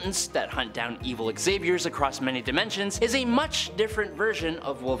multi-dimensional mutants that hunt down evil Xaviers across many dimensions is a much different version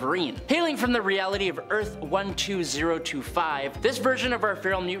of Wolverine. Hailing from the reality of Earth 12025, this version of our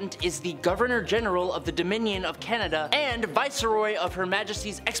feral mutant is the Governor General of the Dominion of Canada and Viceroy of Her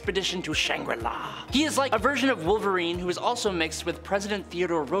Majesty's Expedition to Shangri-La. He is like a version of Wolverine who is also mixed with President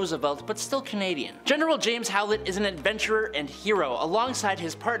Theodore Roosevelt but still Canadian. General James Howlett is an adventurer and hero alongside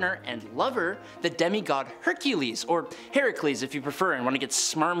his partner and lover, the demigod Hercules, or Heracles if you prefer and want to get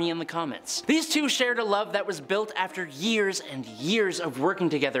smarmy in the comments. These two shared a love that was built after years and years of working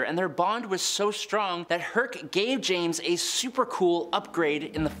together, and their bond was so strong that Herc gave James a super cool upgrade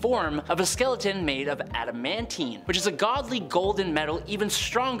in the form of a skeleton made of adamantine, which is a godly golden metal even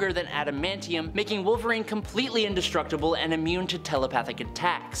stronger than adamantium, making Wolverine completely indestructible and immune to telepathic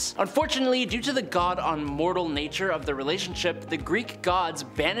attacks. Unfortunately, due to the god-on-mortal nature of the relationship, the Greek gods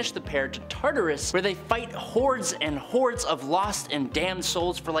banished the pair to Tartarus, where they fight hordes and hordes of lost and damned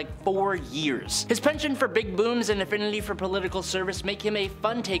souls for like 4 years. His penchant for big booms and affinity for political service make him a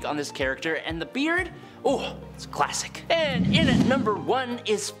fun take on this character, and the beard? Oh, it's classic. And in at number 1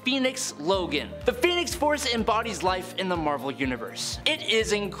 is Phoenix Logan. The Phoenix Force embodies life in the Marvel Universe. It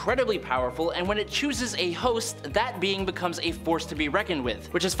is incredibly powerful, and when it chooses a host, that being becomes a force to be reckoned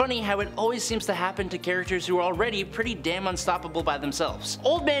with, which is funny how it always seems to happen to characters who are already pretty damn unstoppable by themselves.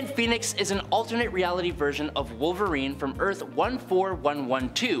 Old Man Phoenix is an alternate reality version of Wolverine from Earth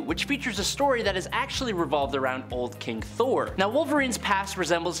 14112, which features a story that is actually revolved around Old King Thor. Now, Wolverine's past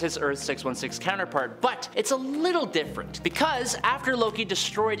resembles his Earth 616 counterpart, but it's a little different, because after Loki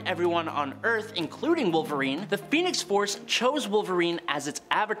destroyed everyone on Earth, including Wolverine, the Phoenix Force chose Wolverine as its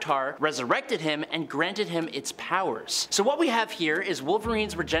avatar, resurrected him, and granted him its powers. So what we have here is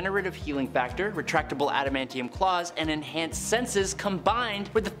Wolverine's regenerative healing factor, retractable adamantium claws, and enhanced senses combined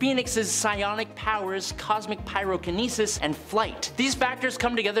with the Phoenix's psionic powers, cosmic pyrokinesis, and flight. These factors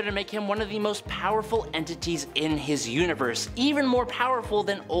come together to make him one of the most powerful entities in his universe, even more powerful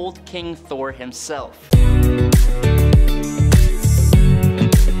than Old King Thor himself.